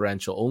 goal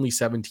differential, only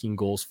 17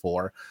 goals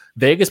for.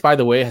 Vegas, by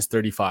the way, has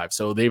 35.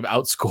 So they've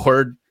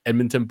outscored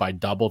Edmonton by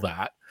double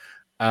that.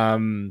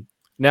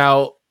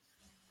 Now,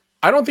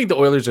 I don't think the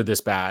Oilers are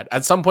this bad.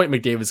 At some point,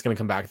 McDavid's going to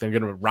come back. They're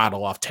going to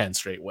rattle off 10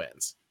 straight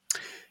wins.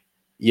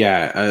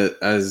 Yeah,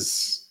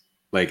 as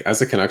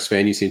a Canucks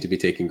fan, you seem to be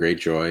taking great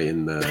joy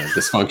in the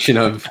dysfunction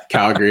of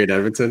Calgary and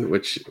Edmonton,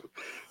 which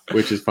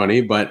is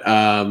funny. But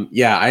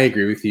yeah, I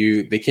agree with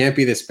you. They can't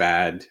be this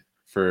bad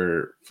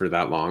for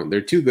that long.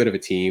 They're too good of a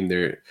team.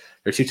 They're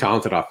too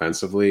talented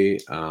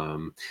offensively.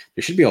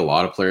 There should be a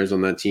lot of players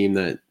on that team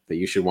that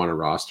you should want to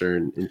roster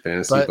in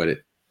fantasy. But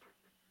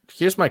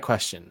here's my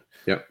question.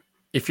 Yep.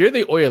 If you're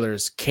the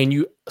Oilers, can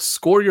you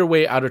score your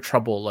way out of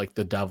trouble like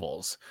the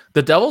Devils?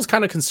 The Devils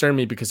kind of concern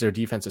me because their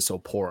defense is so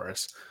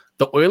porous.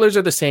 The Oilers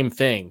are the same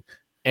thing,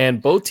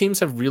 and both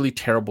teams have really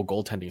terrible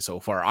goaltending so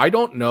far. I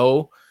don't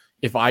know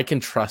if I can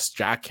trust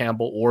Jack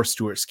Campbell or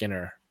Stuart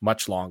Skinner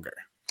much longer.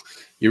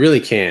 You really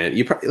can't.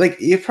 You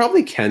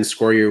probably can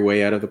score your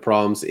way out of the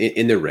problems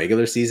in the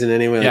regular season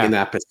anyway, like in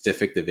that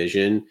Pacific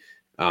Division.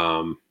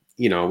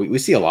 We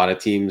see a lot of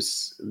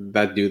teams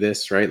that do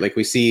this, right? Like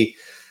we see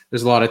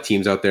there's a lot of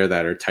teams out there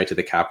that are tight to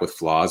the cap with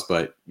flaws,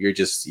 but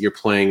you're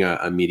playing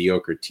a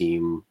mediocre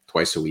team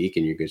twice a week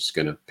and you're just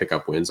going to pick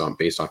up wins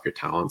based off your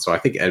talent. So I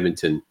think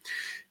Edmonton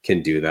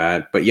can do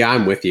that. But yeah,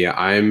 I'm with you.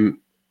 I'm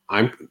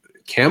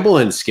Campbell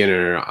and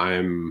Skinner.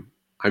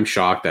 I'm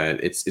shocked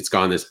that it's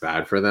gone this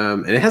bad for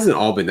them. And it hasn't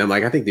all been them.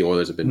 Like I think the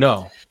Oilers have been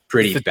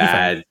pretty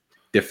bad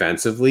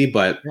defensively,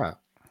 but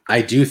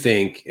I do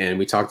think, and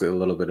we talked a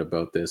little bit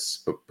about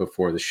this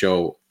before the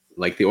show,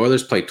 like the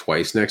Oilers play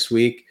twice next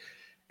week.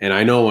 And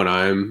I know when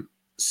I'm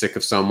sick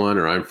of someone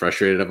or I'm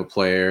frustrated of a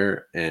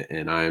player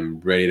and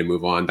I'm ready to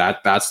move on,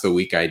 that's the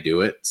week I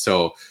do it.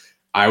 So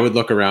I would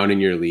look around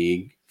in your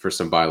league for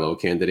some buy low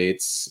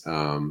candidates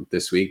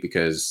this week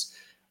because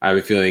I have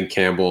a feeling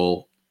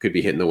Campbell could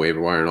be hitting the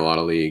waiver wire in a lot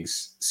of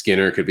leagues.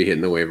 Skinner could be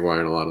hitting the waiver wire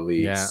in a lot of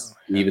leagues.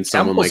 Yeah. Even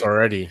someone Campbell's like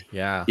already.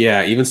 Yeah.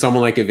 Even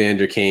someone like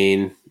Evander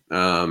Kane.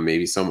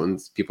 Maybe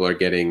people are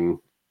getting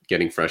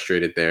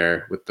frustrated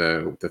there with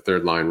the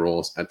third line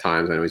roles at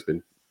times. I know he's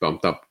been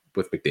bumped up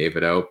with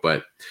McDavid out,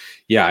 but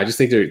yeah, I just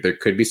think there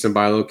could be some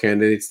buy low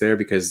candidates there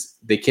because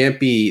they can't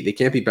be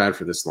bad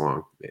for this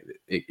long.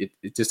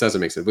 It just doesn't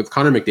make sense. With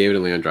Connor McDavid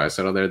and Leon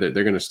Draisaitl there,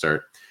 they're going to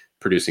start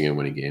producing and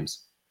winning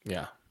games.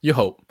 Yeah, you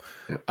hope.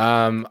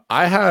 Yeah.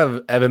 I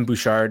have Evan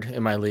Bouchard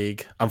in my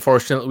league.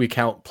 Unfortunately, we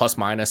count plus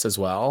minus as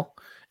well,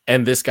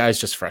 and this guy's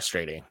just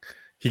frustrating.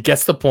 He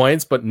gets the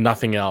points, but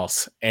nothing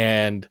else.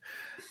 And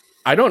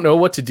I don't know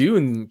what to do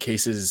in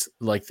cases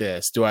like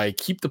this. Do I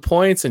keep the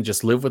points and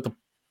just live with the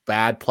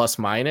bad plus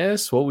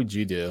minus? What would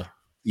you do?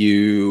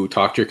 You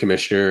talk to your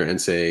commissioner and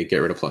say, get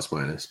rid of plus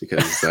minus,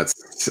 because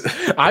that's.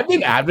 I've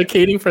been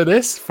advocating for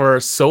this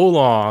for so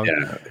long.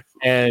 Yeah.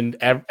 And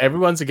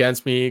everyone's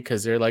against me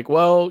because they're like,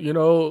 well,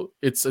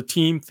 it's a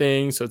team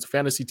thing. So it's a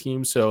fantasy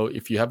team. So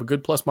if you have a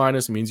good plus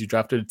minus, it means you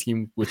drafted a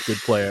team with good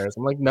players.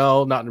 I'm like,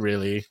 no, not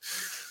really.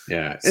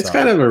 Yeah, it's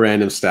kind of a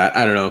random stat.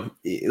 I don't know.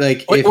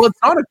 Like, well, it's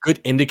not a good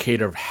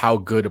indicator of how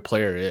good a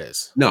player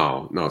is.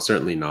 No,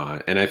 certainly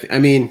not. And I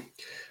mean,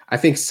 I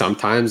think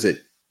sometimes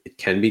it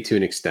can be to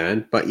an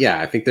extent, but yeah,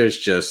 I think there's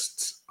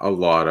just a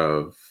lot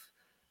of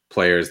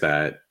players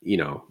that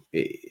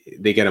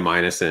they get a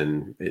minus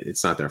and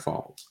it's not their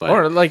fault. But,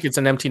 or like it's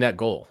an empty net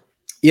goal.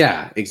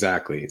 Yeah,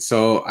 exactly.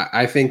 So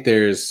I think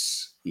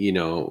there's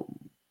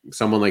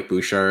someone like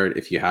Bouchard.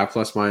 If you have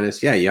plus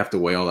minus, yeah, you have to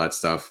weigh all that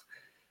stuff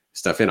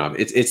in.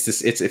 It's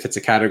this. It's if it's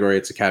a category,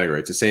 it's a category.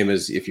 It's the same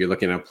as if you're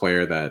looking at a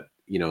player that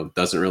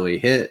doesn't really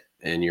hit,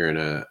 and you're in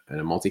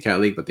a multi-cat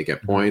league, but they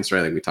get points,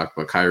 right? Like we talked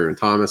about Kyrou and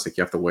Thomas. Like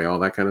you have to weigh all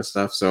that kind of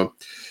stuff. So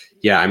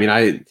yeah, I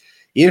mean,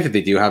 even if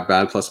they do have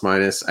bad plus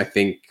minus, I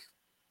think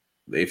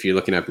if you're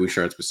looking at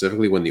Bouchard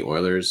specifically, when the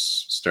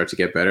Oilers start to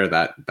get better,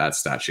 that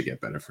stat should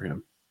get better for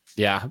him.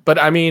 Yeah, but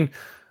I mean,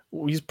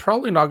 he's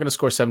probably not going to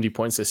score 70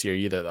 points this year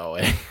either, though.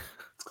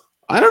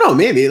 I don't know.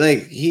 Maybe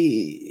like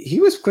he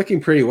was clicking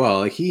pretty well.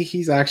 Like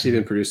he's actually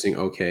been producing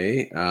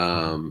okay.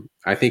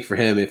 I think for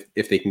him,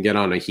 if they can get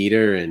on a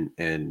heater and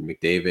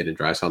McDavid and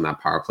Draisaitl on that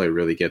power play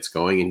really gets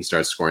going and he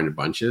starts scoring in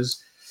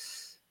bunches,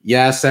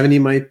 yeah, 70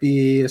 might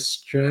be a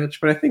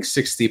stretch, but I think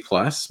 60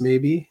 plus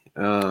maybe.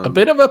 A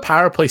bit of a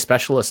power play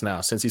specialist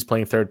now since he's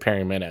playing third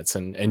pairing minutes,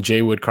 and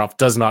Jay Woodcroft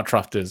does not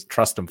trust him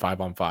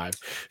 5-on-5.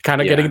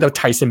 Kind of getting the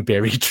Tyson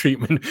Barrie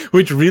treatment,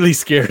 which really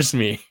scares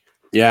me.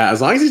 Yeah,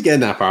 as long as he's getting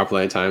that power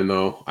play time,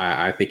 though,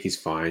 I think he's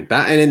fine.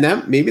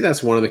 Maybe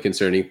that's one of the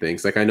concerning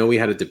things. Like I know we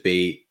had a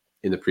debate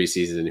in the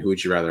preseason, who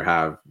would you rather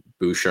have,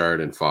 Bouchard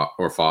and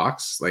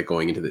Fox, like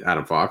going into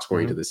Adam Fox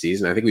going into the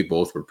season. I think we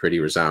both were pretty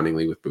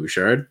resoundingly with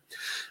Bouchard.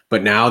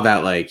 But now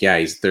that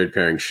he's third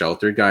pairing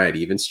sheltered guy at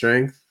even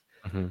strength,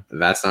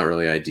 that's not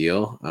really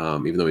ideal.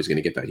 Even though he's going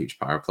to get that huge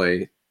power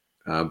play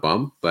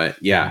bump, but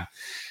yeah,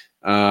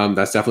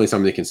 that's definitely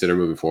something to consider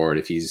moving forward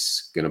if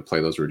he's going to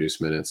play those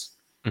reduced minutes.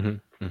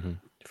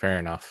 Fair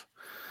enough.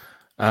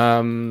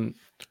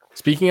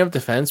 Speaking of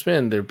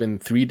defensemen, there have been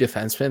 3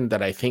 defensemen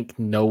that I think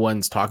no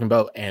one's talking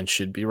about and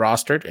should be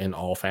rostered in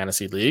all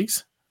fantasy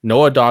leagues.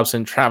 Noah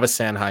Dobson, Travis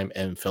Sanheim,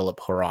 and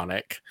Filip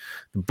Hronek.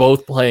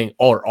 Both playing,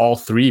 or all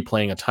 3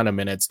 playing a ton of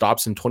minutes.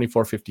 Dobson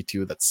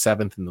 24.52, that's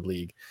 7th in the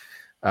league.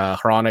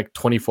 Hronek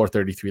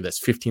 24.33, that's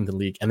 15th in the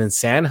league. And then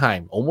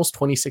Sanheim, almost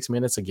 26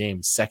 minutes a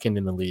game, 2nd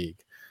in the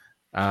league.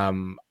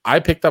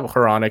 I picked up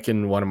Hronek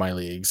in one of my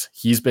leagues.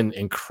 He's been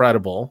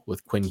incredible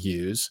with Quinn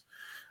Hughes.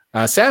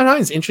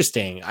 Sanheim's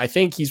interesting. I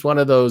think he's one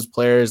of those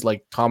players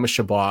like Thomas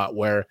Chabot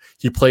where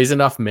he plays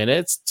enough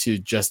minutes to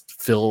just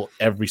fill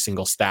every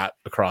single stat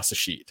across the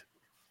sheet.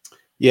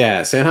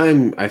 Yeah,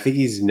 Sanheim, I think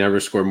he's never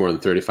scored more than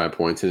 35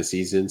 points in a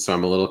season. So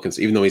I'm a little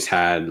concerned, even though he's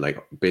had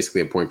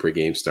basically a point per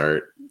game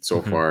start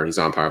so far. He's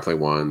on power play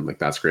 1.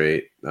 That's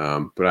great.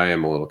 But I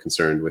am a little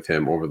concerned with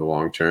him over the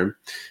long term.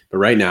 But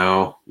right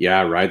now,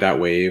 yeah, ride that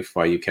wave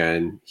while you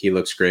can. He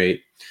looks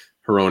great.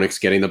 Hronek's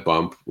getting the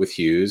bump with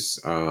Hughes.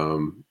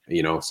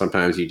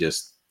 Sometimes you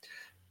just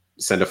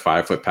send a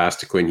 5-foot pass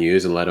to Quinn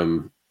Hughes and let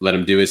him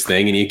do his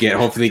thing, and you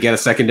hopefully get a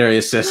secondary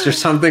assist or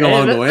something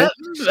along the way.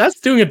 That's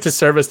doing a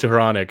disservice to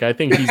Hronek. I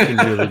think he's been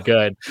really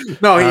good.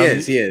 No,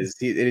 he is.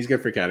 He's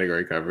good for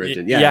category coverage.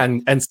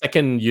 And and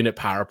second unit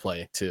power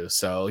play too.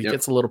 So he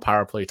gets a little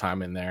power play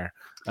time in there.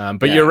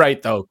 But you're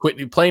right though.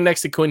 Playing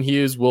next to Quinn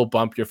Hughes will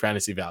bump your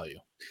fantasy value.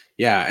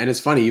 Yeah, and it's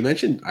funny you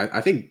mentioned.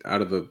 I think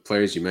out of the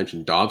players you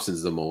mentioned,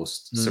 Dobson's the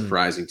most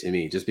surprising to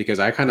me, just because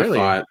I kind of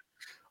thought.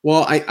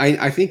 Well,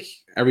 I think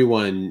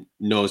everyone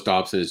knows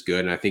Dobson is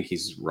good, and I think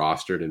he's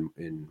rostered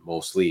in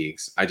most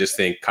leagues. I just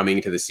think coming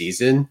into the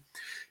season,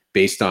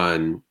 based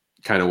on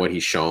kind of what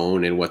he's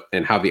shown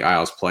and how the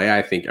Isles play,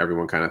 I think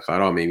everyone kind of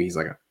thought, oh, maybe he's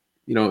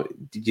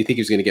did you think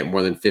he was going to get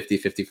more than 50,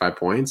 55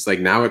 points? Like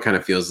now it kind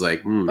of feels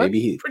like maybe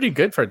he's pretty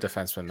good for a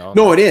defenseman though.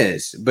 No, it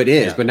is. But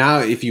now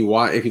if you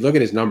look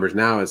at his numbers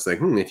now, it's like,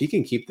 if he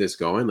can keep this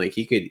going, like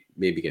he could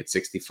maybe get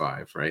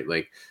 65, right?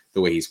 Like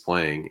the way he's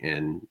playing.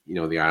 And,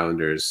 the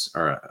Islanders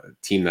are a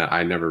team that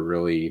I never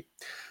really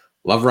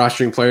love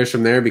rostering players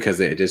from there because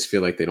they just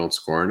feel like they don't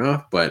score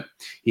enough. But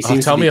he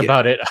seems tell me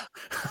about it.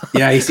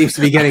 Yeah, he seems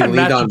to be getting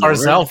lead on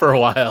Barzal for a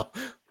while.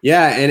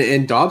 Yeah,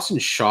 and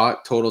Dobson's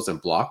shot totals and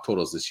block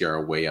totals this year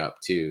are way up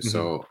too.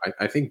 So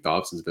I think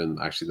Dobson's been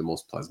actually the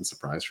most pleasant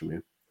surprise for me.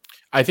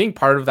 I think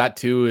part of that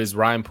too is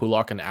Ryan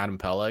Pulock and Adam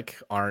Pelech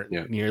aren't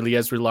nearly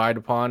as relied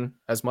upon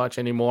as much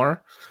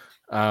anymore.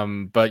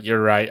 But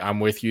you're right. I'm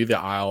with you. The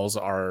Isles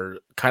are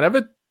kind of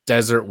a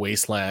desert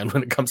wasteland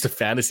when it comes to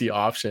fantasy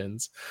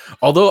options.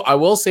 Although I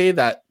will say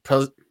that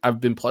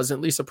I've been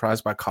pleasantly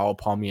surprised by Kyle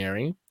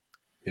Palmieri.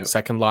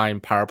 second line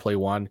power play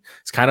one.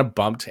 It's kind of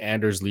bumped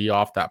Anders Lee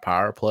off that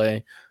power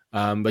play.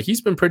 But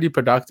he's been pretty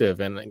productive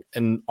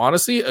and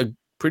honestly a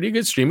pretty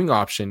good streaming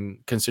option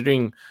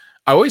considering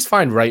I always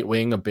find right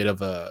wing a bit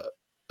of a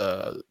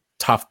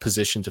tough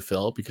position to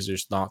fill because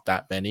there's not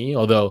that many.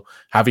 Although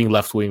having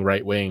left wing,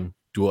 right wing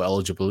dual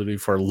eligibility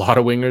for a lot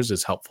of wingers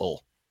is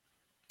helpful.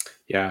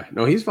 Yeah,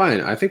 no, he's fine.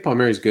 I think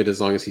Palmieri's good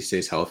as long as he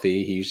stays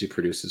healthy. He usually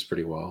produces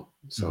pretty well.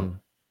 So,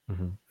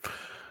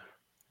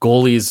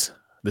 goalies,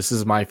 this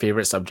is my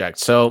favorite subject.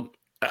 So,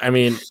 I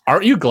mean,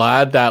 aren't you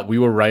glad that we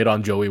were right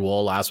on Joey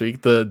Woll last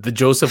week? The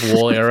Joseph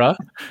Woll era.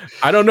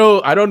 I don't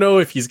know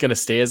if he's gonna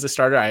stay as a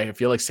starter. I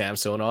feel like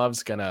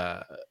Samsonov's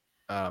gonna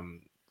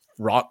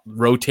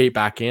rotate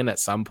back in at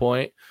some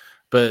point,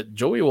 but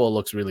Joey Woll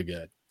looks really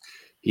good.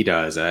 He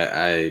does.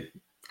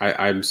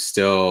 I'm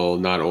still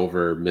not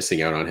over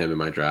missing out on him in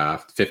my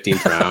draft.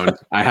 15th round.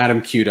 I had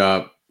him queued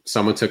up.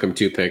 Someone took him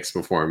 2 picks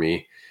before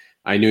me.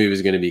 I knew he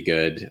was going to be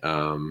good.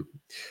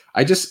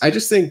 I just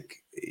think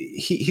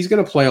he's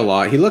going to play a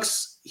lot. He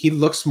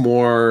looks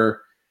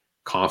more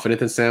confident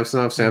than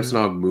Samsonov.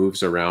 Samsonov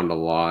moves around a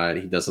lot.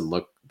 He doesn't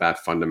look that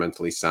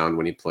fundamentally sound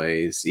when he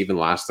plays. Even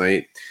last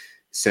night,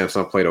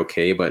 Samsonov played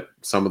okay, but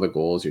some of the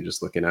goals you're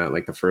just looking at,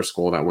 like the first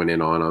goal that went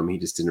in on him, he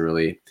just didn't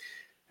really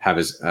have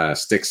his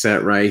stick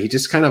set right. He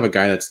just kind of a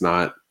guy that's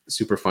not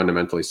super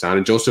fundamentally sound.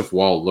 And Joseph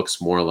Woll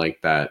looks more like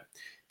that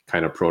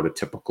kind of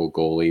prototypical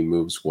goalie,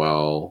 moves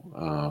well,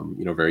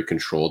 very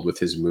controlled with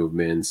his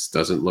movements,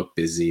 doesn't look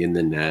busy in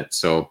the net.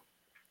 So,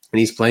 and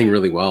he's playing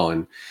really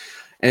well.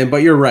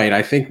 But you're right.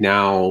 I think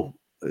now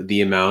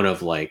the amount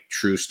of like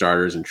true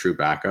starters and true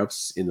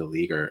backups in the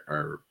league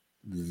are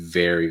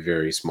very,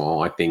 very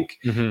small. I think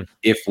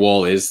if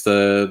Woll is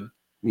the,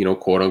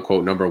 quote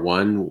unquote number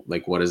one,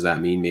 like what does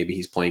that mean? Maybe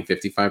he's playing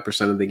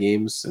 55% of the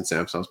games and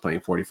Samson's playing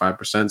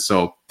 45%.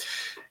 So,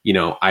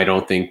 I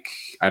don't think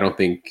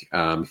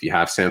if you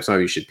have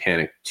Samsonov, you should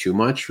panic too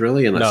much,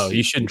 really. Unless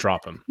you shouldn't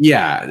drop him.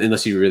 Yeah,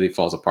 unless he really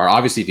falls apart.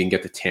 Obviously, if you can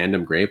get the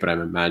tandem, great. But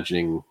I'm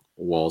imagining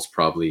Woll's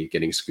probably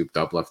getting scooped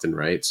up left and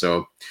right.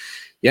 So,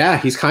 yeah,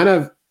 he's kind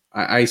of.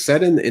 I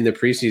said in the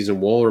preseason,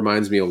 Woll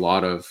reminds me a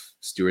lot of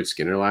Stuart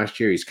Skinner last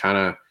year. He's kind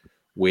of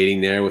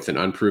waiting there with an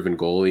unproven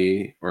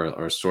goalie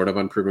or sort of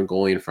unproven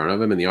goalie in front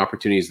of him, and the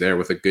opportunity is there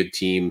with a good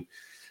team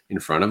in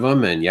front of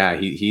him. And yeah,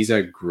 he's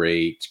a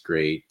great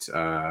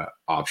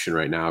option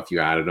right now if you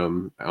added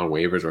him on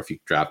waivers or if you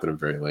drafted him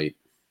very late.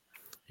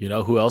 You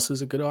know who else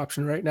is a good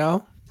option right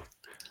now?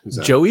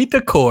 Joey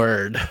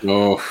Daccord.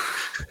 Oh,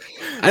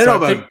 I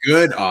don't know about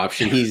good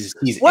option. He's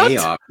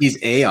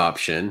a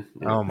option.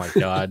 Oh my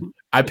god.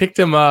 I picked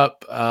him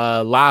up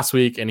last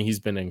week and he's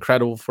been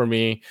incredible for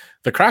me.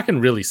 The Kraken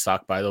really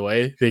suck, by the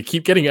way. They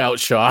keep getting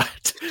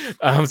outshot.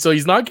 So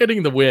he's not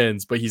getting the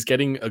wins, but he's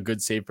getting a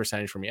good save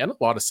percentage for me and a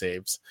lot of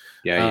saves.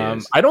 Yeah,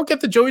 I don't get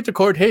the Joey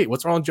Daccord hate.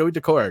 What's wrong with Joey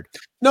Daccord?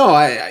 No,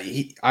 I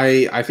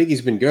think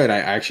he's been good. I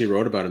actually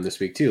wrote about him this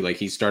week too. Like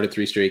he started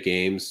 3 straight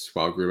games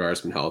while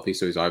Grubauer's been healthy,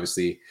 so he's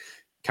obviously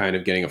kind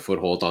of getting a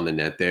foothold on the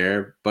net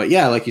there. But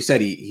yeah, like you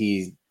said,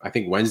 he I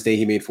think Wednesday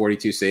he made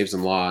 42 saves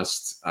and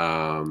lost.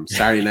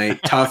 Saturday night,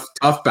 tough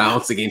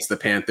bounce against the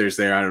Panthers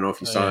there. I don't know if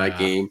you saw that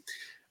game.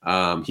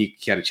 He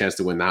had a chance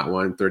to win that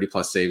one, 30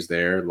 plus saves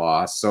there,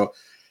 lost. So,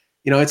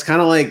 it's kind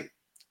of like,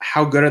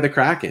 how good are the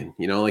Kraken?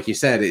 Like you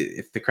said,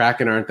 if the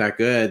Kraken aren't that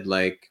good,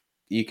 like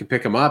you can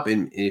pick him up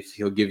and if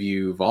he'll give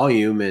you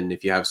volume and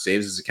if you have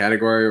saves as a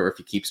category or if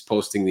he keeps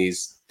posting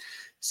these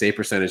save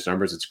percentage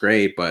numbers, it's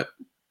great. But,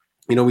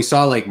 we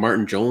saw like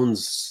Martin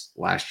Jones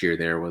last year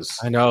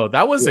I know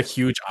that was a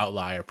huge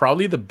outlier,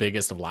 probably the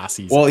biggest of last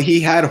season. Well, he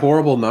had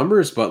horrible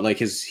numbers, but like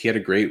he had a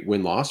great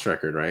win-loss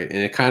record, right? And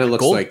it kind of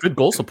looks like good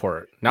goal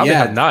support. Now they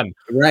have none.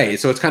 Right.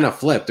 So it's kind of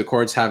flipped.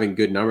 Accord's having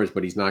good numbers,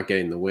 but he's not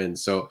getting the win.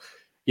 So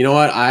you know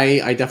what?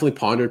 I definitely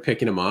pondered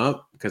picking him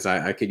up because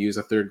I could use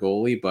a third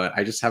goalie, but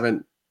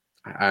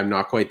I'm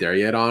not quite there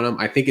yet on him.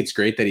 I think it's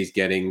great that he's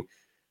getting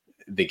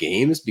the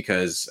games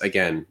because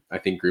again, I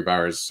think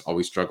Grubauer's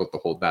always struggled to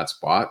hold that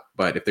spot.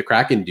 But if the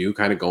Kraken do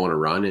kind of go on a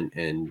run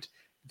and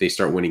they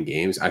start winning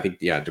games, I think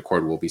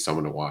Daccord will be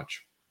someone to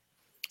watch.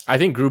 I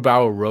think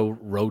Grubauer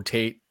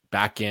rotate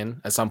back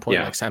in at some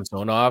point like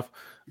Samsonov.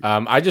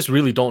 I just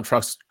really don't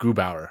trust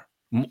Grubauer,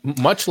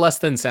 much less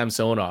than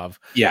Samsonov.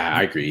 Yeah,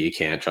 I agree. You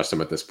can't trust him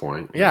at this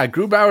point. Yeah,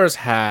 Grubauer's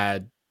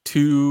had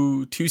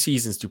two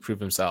seasons to prove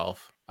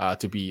himself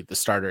to be the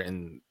starter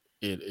in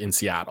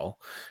Seattle.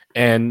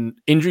 And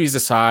injuries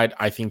aside,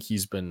 I think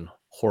he's been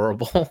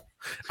horrible.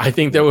 I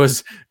think there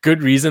was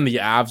good reason the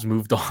Avs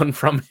moved on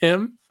from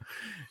him.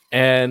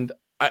 And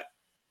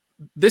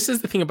this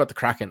is the thing about the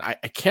Kraken. I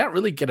can't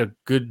really get a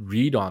good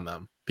read on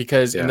them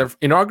because in their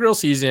inaugural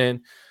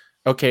season,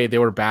 okay, they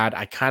were bad.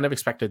 I kind of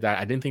expected that.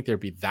 I didn't think they'd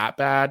be that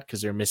bad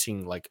because they're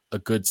missing like a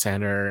good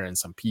center and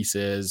some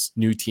pieces,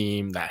 new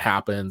team, that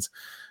happens.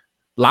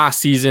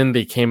 Last season,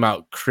 they came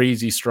out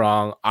crazy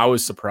strong. I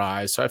was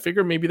surprised. So I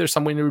figured maybe there's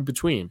somewhere in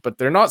between, but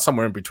they're not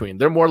somewhere in between.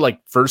 They're more like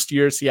first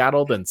year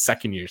Seattle than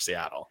second year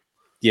Seattle.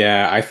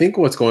 Yeah, I think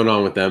what's going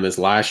on with them is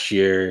last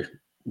year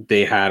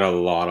they had a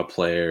lot of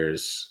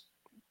players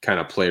kind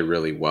of play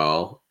really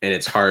well. And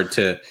it's hard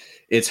to,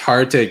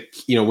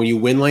 when you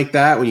win like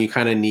that, when you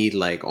kind of need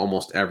like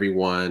almost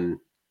everyone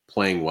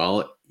playing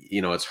well,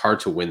 it's hard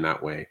to win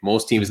that way.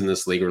 Most teams in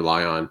this league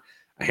rely on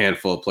a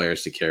handful of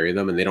players to carry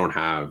them, and they don't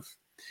have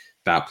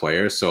that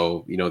player.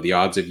 So, the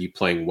odds of you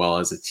playing well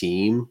as a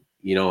team,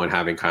 and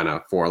having kind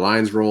of 4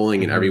 lines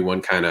rolling and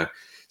everyone kind of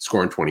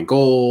scoring 20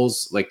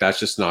 goals, like that's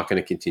just not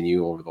going to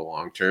continue over the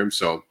long term.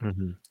 So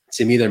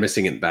to me, they're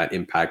missing that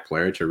impact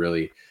player to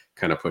really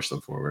kind of push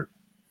them forward.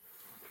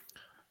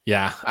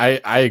 Yeah,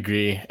 I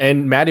agree.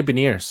 And Matty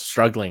Beniers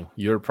struggling.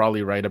 You're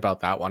probably right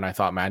about that one. I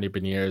thought Matty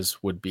Beniers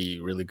would be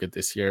really good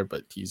this year,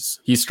 but he's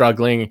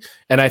struggling.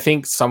 And I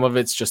think some of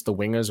it's just the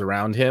wingers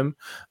around him.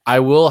 I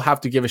will have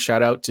to give a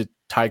shout out to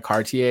Ty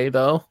Cartier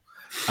though.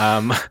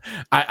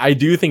 I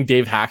do think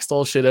Dave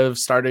Haxtell should have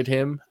started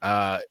him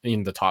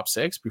in the top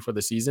 6 before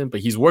the season,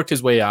 but he's worked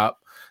his way up.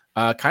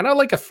 Kind of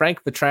like a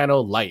Frank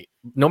Vetrano light.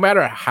 No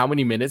matter how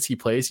many minutes he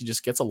plays, he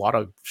just gets a lot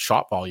of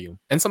shot volume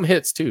and some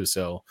hits too.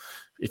 So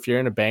if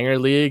you're in a banger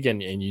league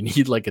and you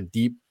need like a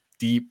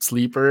deep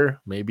sleeper,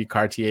 maybe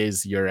Cartier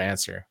is your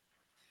answer.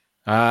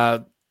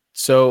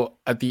 So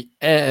at the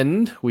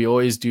end, we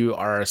always do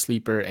our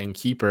sleeper and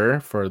keeper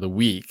for the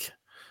week.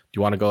 Do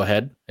you want to go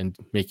ahead and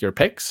make your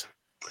picks?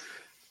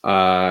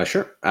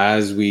 Sure.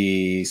 As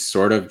we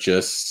sort of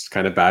just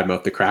kind of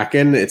badmouth the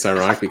Kraken, it's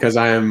ironic because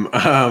I'm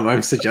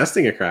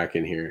suggesting a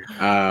Kraken here.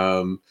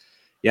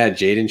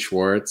 Jaden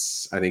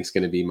Schwartz, I think, is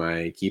going to be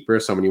my keeper.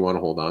 Someone you want to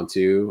hold on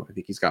to. I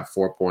think he's got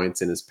 4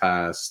 points in his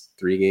past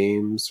 3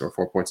 games, or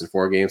 4 points in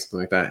 4 games, something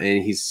like that.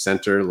 And he's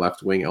center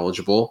left wing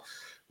eligible,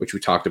 which we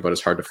talked about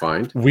is hard to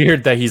find.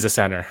 Weird that he's a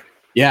center.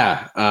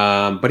 Yeah,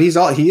 but he is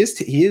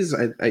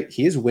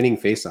winning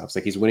faceoffs.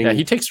 Like he's winning. Yeah,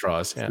 he takes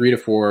draws. 3 to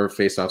 4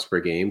 faceoffs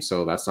per game,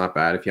 so that's not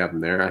bad if you have him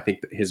there. I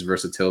think that his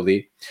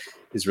versatility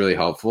is really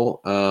helpful.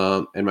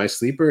 And my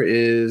sleeper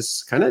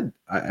is kind of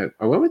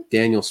I went with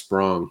Daniel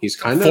Sprong. He's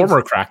kind of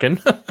former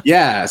Kraken.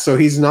 Yeah, so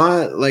he's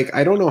not like,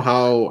 I don't know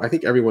how. I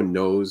think everyone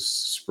knows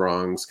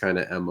Sprong's kind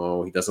of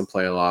MO. He doesn't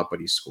play a lot, but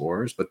he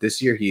scores. But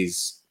this year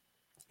he's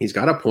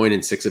got a point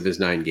in 6 of his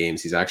 9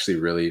 games. He's actually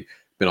really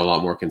been a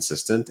lot more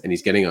consistent, and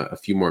he's getting a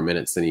few more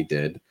minutes than he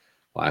did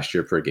last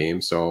year per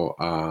game. So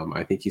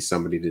I think he's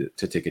somebody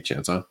to take a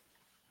chance on.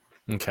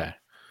 Okay.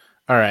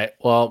 All right.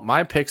 Well,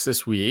 my picks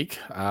this week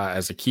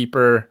as a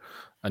keeper,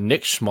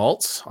 Nick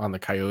Schmaltz on the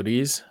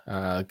Coyotes.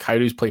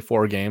 Coyotes play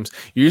 4 games.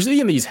 Usually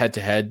in these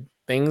head-to-head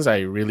things, I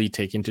really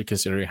take into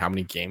considering how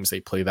many games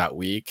they play that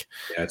week.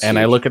 Yeah, and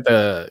huge. I look at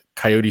the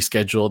Coyote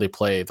schedule. They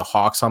play the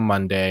Hawks on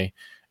Monday,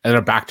 and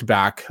they're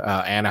back-to-back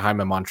Anaheim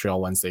and Montreal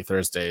Wednesday,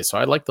 Thursday. So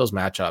I like those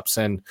matchups.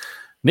 And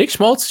Nick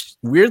Schmaltz,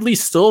 weirdly,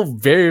 still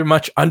very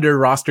much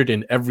under-rostered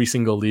in every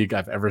single league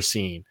I've ever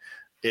seen.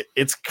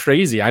 It's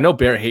crazy. I know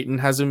Barrett Hayton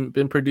hasn't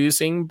been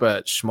producing,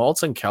 but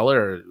Schmaltz and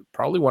Keller are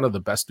probably one of the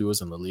best duos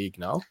in the league,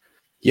 no?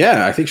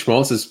 Yeah, I think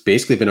Schmaltz has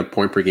basically been a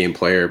point-per-game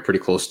player, pretty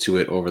close to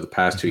it over the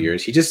past 2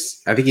 years.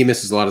 I think he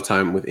misses a lot of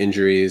time with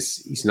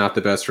injuries. He's not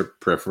the best for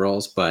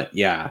peripherals, but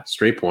yeah,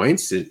 straight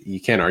points, you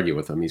can't argue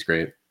with him. He's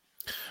great.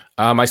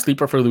 My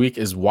sleeper for the week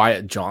is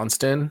Wyatt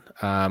Johnston.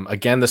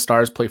 Again, the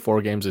Stars play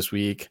 4 games this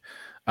week.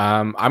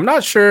 I'm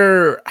not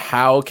sure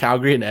how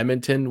Calgary and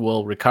Edmonton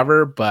will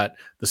recover, but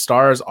the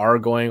Stars are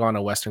going on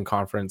a Western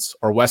Conference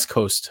or West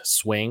Coast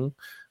swing.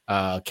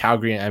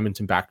 Calgary and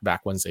Edmonton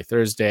back-to-back Wednesday,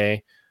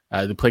 Thursday.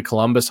 They play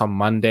Columbus on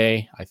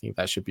Monday. I think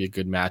that should be a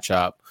good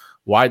matchup.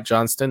 Wyatt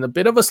Johnston, a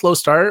bit of a slow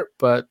start,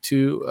 but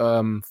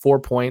 4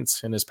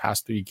 points in his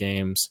past 3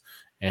 games.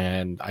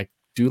 And I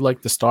do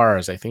like the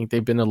Stars. I think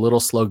they've been a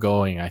little slow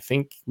going. I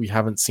think we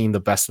haven't seen the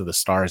best of the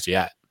Stars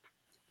yet.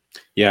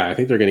 Yeah, I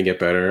think they're going to get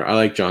better. I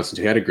like Johnson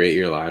too. He had a great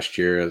year last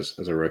year as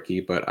a rookie,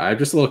 but I'm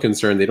just a little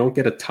concerned they don't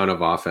get a ton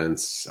of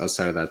offense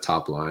outside of that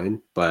top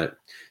line. But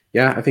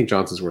yeah, I think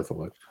Johnson's worth a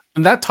look.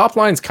 And that top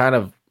line's kind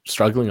of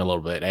struggling a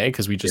little bit,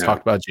 because we just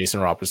talked about Jason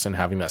Robertson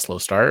having that slow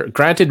start.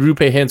 Granted,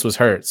 Roope Hintz was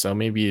hurt, so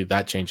maybe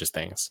that changes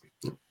things.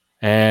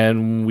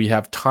 And we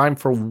have time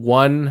for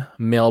one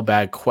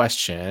mailbag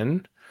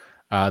question.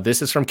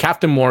 This is from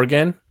Captain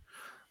Morgan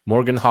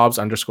Hobbs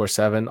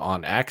 _7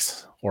 on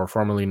X, or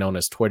formerly known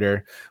as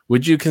Twitter.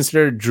 Would you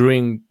consider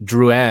Drouin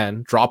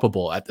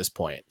droppable at this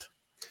point?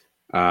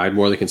 I'd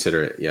more than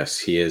consider it. Yes,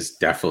 he is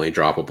definitely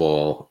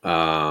droppable.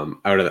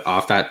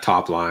 Off that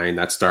top line,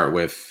 that start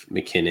with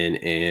McKinnon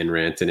and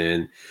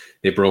Rantanen,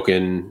 they've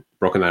broken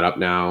that up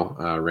now.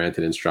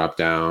 Rantanen's dropped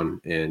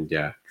down, and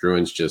yeah,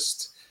 Drouin's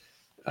just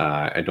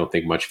I don't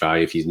think much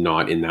value if he's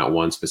not in that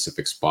one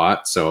specific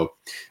spot. So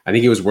I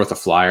think it was worth a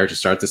flyer to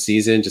start the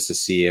season just to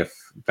see if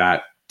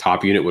that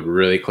top unit would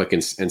really click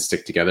and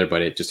stick together,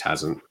 but it just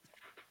hasn't.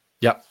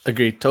 Yep,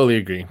 agreed. Totally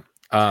agree.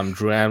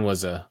 Drouin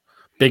was a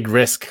big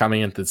risk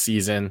coming into the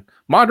season.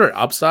 Moderate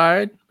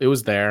upside, it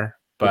was there,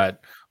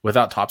 but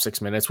without top 6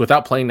 minutes,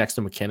 without playing next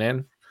to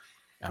McKinnon,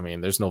 I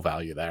mean, there's no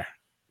value there.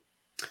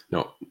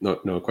 No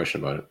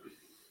question about it.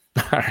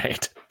 All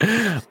right.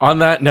 On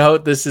that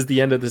note, this is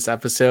the end of this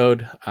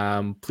episode.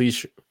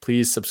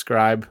 Please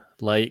subscribe,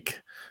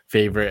 like,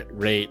 favorite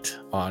rate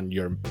on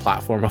your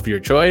platform of your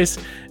choice.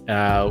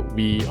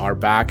 We are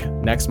back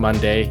next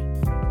Monday.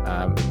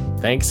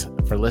 Thanks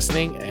for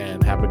listening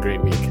and have a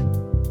great week.